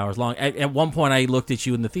 2.5 hours long. At one point, I looked at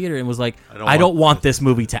you in the theater and was like, I don't want this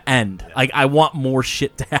movie to end. Yeah. Like, I want more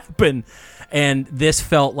shit to happen. And this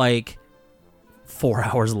felt like 4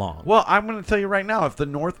 hours long. Well, I'm going to tell you right now, if the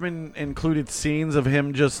Northman included scenes of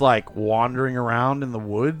him just like wandering around in the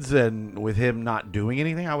woods and with him not doing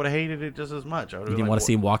anything, I would have hated it just as much. You didn't want to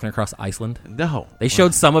see him walking across Iceland? No. They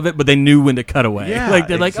showed some of it, but they knew when to cut away. Yeah, like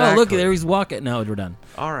they're like, oh, look, exactly. there he's walking. No, we're done.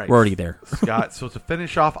 All right. We're already there. Scott, so to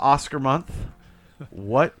finish off Oscar month,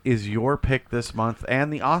 what is your pick this month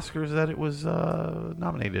and the Oscars that it was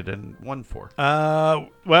nominated and won for?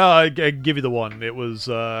 Well, I give you the one. It was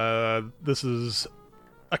this is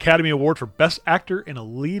Academy Award for Best Actor in a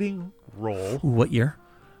Leading Role. Ooh, what year?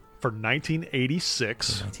 For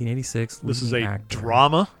 1986. 1986. This is a actor.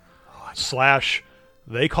 drama /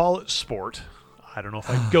 they call it sport. I don't know if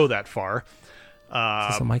I go that far. Is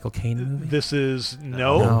this a Michael Caine movie? This is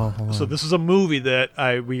No, so this is a movie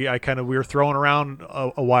that we were throwing around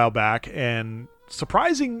a while back, and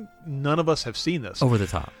surprising, none of us have seen this. Over the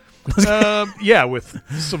Top. Yeah, with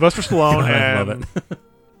Sylvester Stallone. God, I and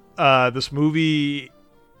love it. This movie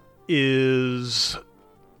has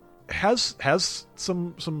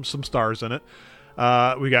some stars in it.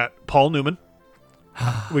 We got Paul Newman.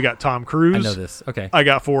 We got Tom Cruise. I know this. Okay. I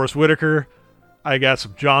got Forrest Whitaker. I got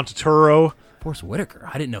some John Turturro. Forrest Whitaker.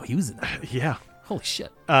 I didn't know he was in that. Yeah. Holy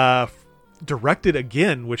shit. Directed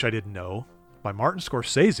again, which I didn't know, by Martin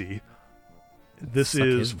Scorsese. This Suck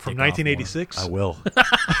is his from dick off 1986. I will.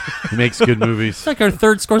 He makes good movies. It's like our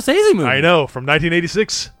third Scorsese movie. I know. From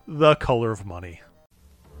 1986, The Color of Money.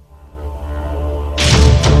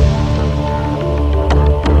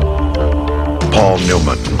 Paul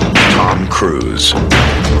Newman, Tom Cruise,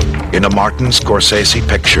 in a Martin Scorsese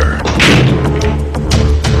picture.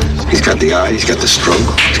 He's got the eye, he's got the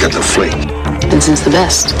stroke, he's got the fling. Vincent's the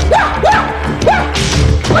best.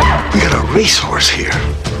 We got a racehorse here,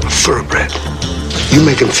 a thoroughbred. You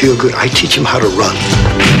make him feel good, I teach him how to run.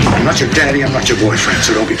 I'm not your daddy, I'm not your boyfriend,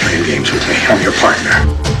 so don't be playing games with me. I'm your partner.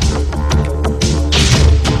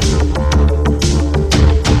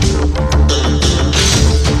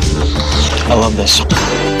 I love this.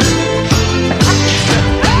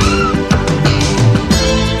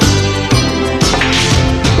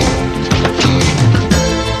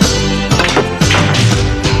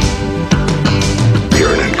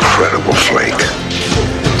 You're an incredible flake.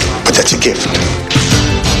 But that's a gift.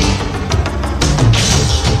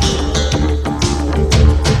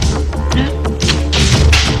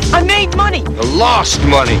 I made money. The lost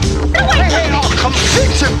money. Hey, I'll come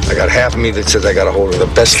fix him. I got half of me that says I got a hold of the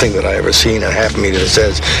best thing that I ever seen, and half of me that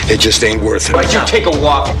says it just ain't worth it. Why don't you take a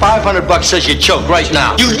walk? $500 says you choke right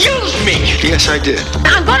now. You used me! Yes, I did.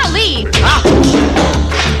 I'm gonna leave.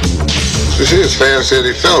 This is Fast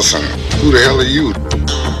Eddie Felson. Who the hell are you?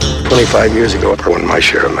 25 years ago, I won my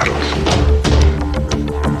share of medals.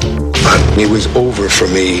 But it was over for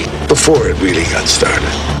me before it really got started.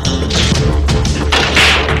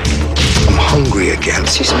 I'm hungry again.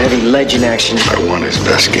 See some heavy legend action. I won his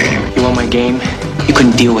best game. You want my game? You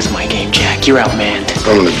couldn't deal with my game, Jack. You're outmanned.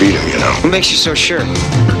 I'm gonna beat him, you know. What makes you so sure?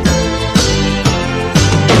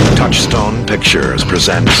 Touchstone Pictures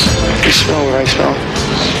presents You smell what I smell?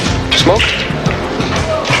 Smoke?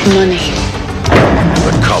 Money.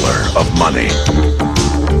 The Color of Money.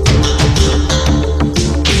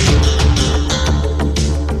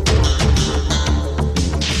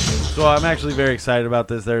 So I'm actually very excited about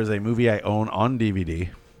this. There's a movie I own on DVD.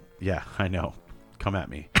 Yeah, I know. Come at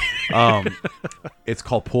me. It's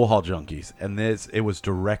called Pool Hall Junkies, and it was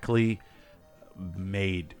directly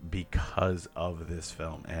made because of this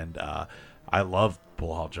film, and I love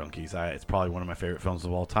Pool Hall Junkies. It's probably one of my favorite films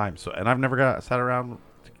of all time. So, and I've never got around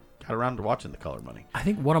to watching The Color Money. I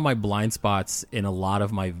think one of my blind spots in a lot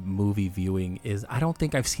of my movie viewing is I don't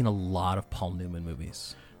think I've seen a lot of Paul Newman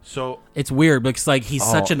movies. So it's weird because like he's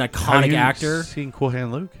such an iconic actor. Have you seen Cool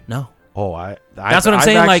Hand Luke? No. Oh, that's what I'm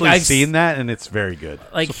saying. Like I've seen that, and it's very good.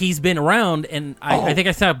 Like he's been around, and I think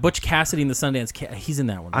I saw Butch Cassidy in the Sundance. He's in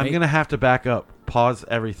that one. Right? I'm gonna have to back up, pause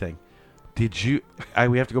everything. Did you?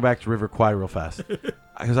 We have to go back to River Kwai real fast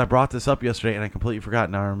because I brought this up yesterday and I completely forgot.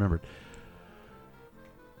 Now I remembered.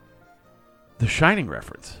 The Shining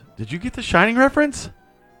reference. Did you get the Shining reference,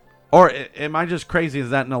 or am I just crazy? Is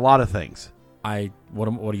that in a lot of things? What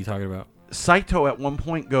are you talking about? Saito at one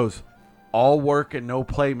point goes, "All work and no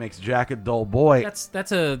play makes Jack a dull boy."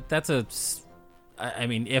 I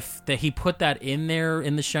mean, if he put that in there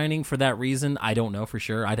in The Shining for that reason, I don't know for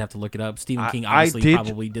sure. I'd have to look it up. Stephen King obviously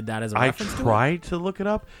probably did that as a reference. I tried to look it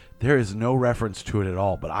up. There is no reference to it at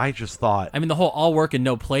all. But I just thought. I mean, the whole all work and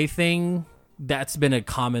no play thing. That's been a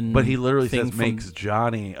common. But he literally says makes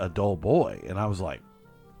Johnny a dull boy, and I was like,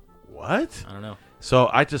 "What?" I don't know. So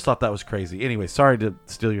I just thought that was crazy. Anyway, sorry to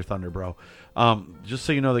steal your thunder, bro. Just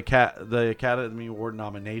so you know, the Academy Award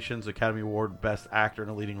nominations: Academy Award Best Actor in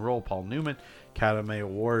a Leading Role, Paul Newman; Academy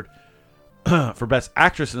Award for Best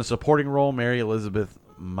Actress in a Supporting Role, Mary Elizabeth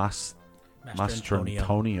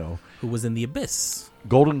Mastrantonio, who was in The Abyss.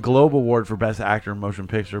 Golden Globe Award for Best Actor in Motion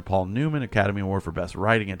Picture, Paul Newman. Academy Award for Best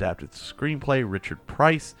Writing Adapted Screenplay, Richard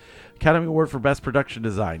Price. Academy Award for Best Production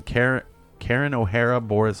Design, Karen O'Hara,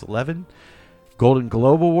 Boris Levin. Golden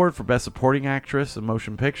Globe Award for Best Supporting Actress in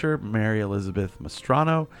Motion Picture, Mary Elizabeth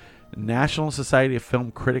Mastrano. National Society of Film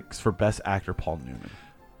Critics for Best Actor, Paul Newman.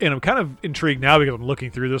 And I'm kind of intrigued now because I'm looking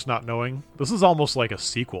through this, not knowing. This is almost like a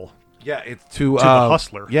sequel. Yeah, it's to The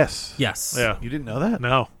Hustler. Yes. Yeah. You didn't know that?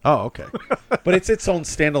 No. Oh, okay. But it's its own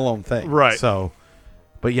standalone thing. Right. So,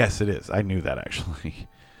 but yes, it is. I knew that actually.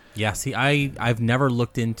 Yeah, see, I've never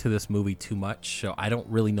looked into this movie too much, so I don't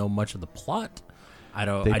really know much of the plot.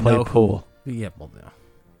 They play pool. Yeah, well, no.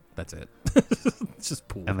 That's it. It's just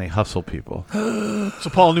pool. And they hustle people. So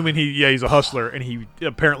Paul Newman, he's a hustler, and he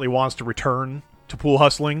apparently wants to return to pool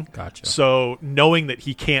hustling. Gotcha. So knowing that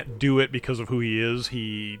he can't do it because of who he is,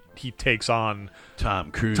 he takes on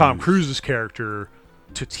Tom Cruise's character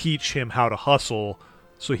to teach him how to hustle,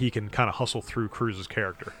 so he can kind of hustle through Cruise's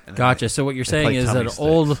character. Gotcha. So what you're saying is that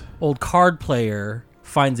an old card player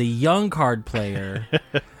finds a young card player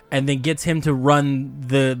and then gets him to run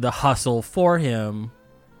the hustle for him.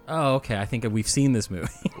 Oh, okay. I think we've seen this movie.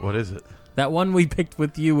 What is it? That one we picked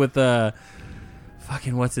with you with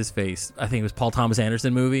fucking what's his face? I think it was Paul Thomas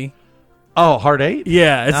Anderson movie. Oh, Hard Eight?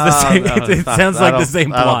 Yeah, it's the same. It sounds like the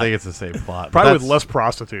same plot. I don't think it's the same plot. Probably with less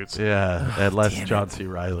prostitutes. Yeah, and less John C.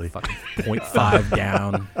 Reilly. Fucking 0.5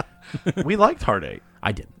 down. We liked Hard Eight.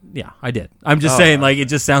 I did. Yeah, I did. I'm just saying, like, it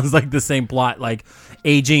just sounds like the same plot. Like,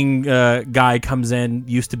 aging guy comes in,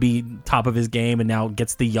 used to be top of his game, and now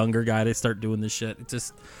gets the younger guy to start doing this shit.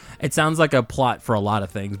 It sounds like a plot for a lot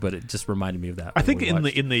of things, but it just reminded me of that. I think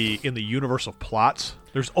in the universe of plots,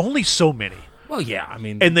 there's only so many. Well, yeah, I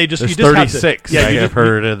mean, and there's 36. I've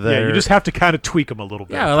heard of there. Yeah, you just have to kind of tweak them a little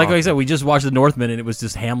bit. Yeah, like I said, we just watched The Northman, and it was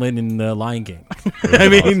just Hamlet and the Lion King. I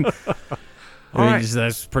mean.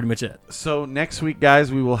 That's pretty much it. So next week,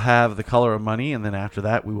 guys, we will have The Color of Money, and then after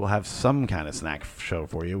that, we will have some kind of snack show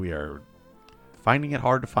for you. We are finding it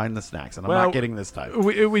hard to find the snacks, and I'm not getting this time.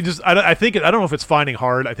 We just I don't know if it's finding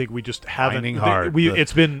hard. I think we just haven't. Finding hard.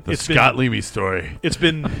 It's been Scott Levy story. It's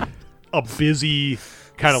been a busy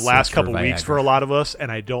kind of last couple weeks for a lot of us, and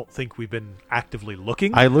I don't think we've been actively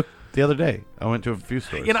looking. I looked the other day. I went to a few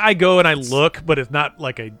stores. And I go and I look, but it's not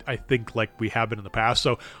like I think like we have been in the past.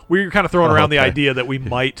 So we're kind of throwing around the idea that we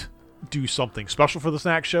might do something special for the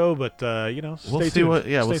snack show, but stay we'll see tuned.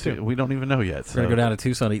 We'll see. We don't even know yet. We're gonna go down to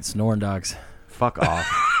Tucson and eat snoring dogs. Fuck off.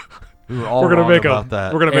 We were all we're gonna wrong make about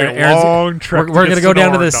that. We're gonna make a long trek. We're gonna go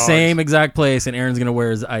down to the same exact place, and Aaron's gonna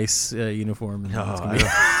wear his ice uniform.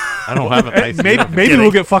 I don't have an ice uniform. Maybe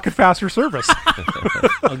we'll get fucking faster service.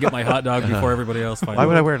 I'll get my hot dog before everybody else. Why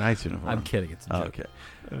would I wear an ice uniform? I'm kidding. It's a joke. Okay.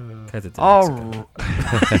 Because it's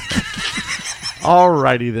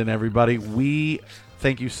Alrighty then, everybody. We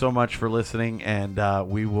thank you so much for listening, and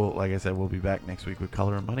we will, like I said, we'll be back next week with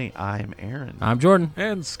Color and Money. I'm Aaron. I'm Jordan.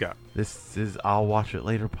 And Scott. This is I'll Watch It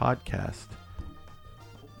Later podcast.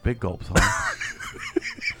 Big gulps, huh?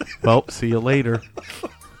 Well, see you later.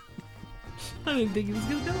 I didn't think he was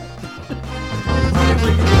going to do it.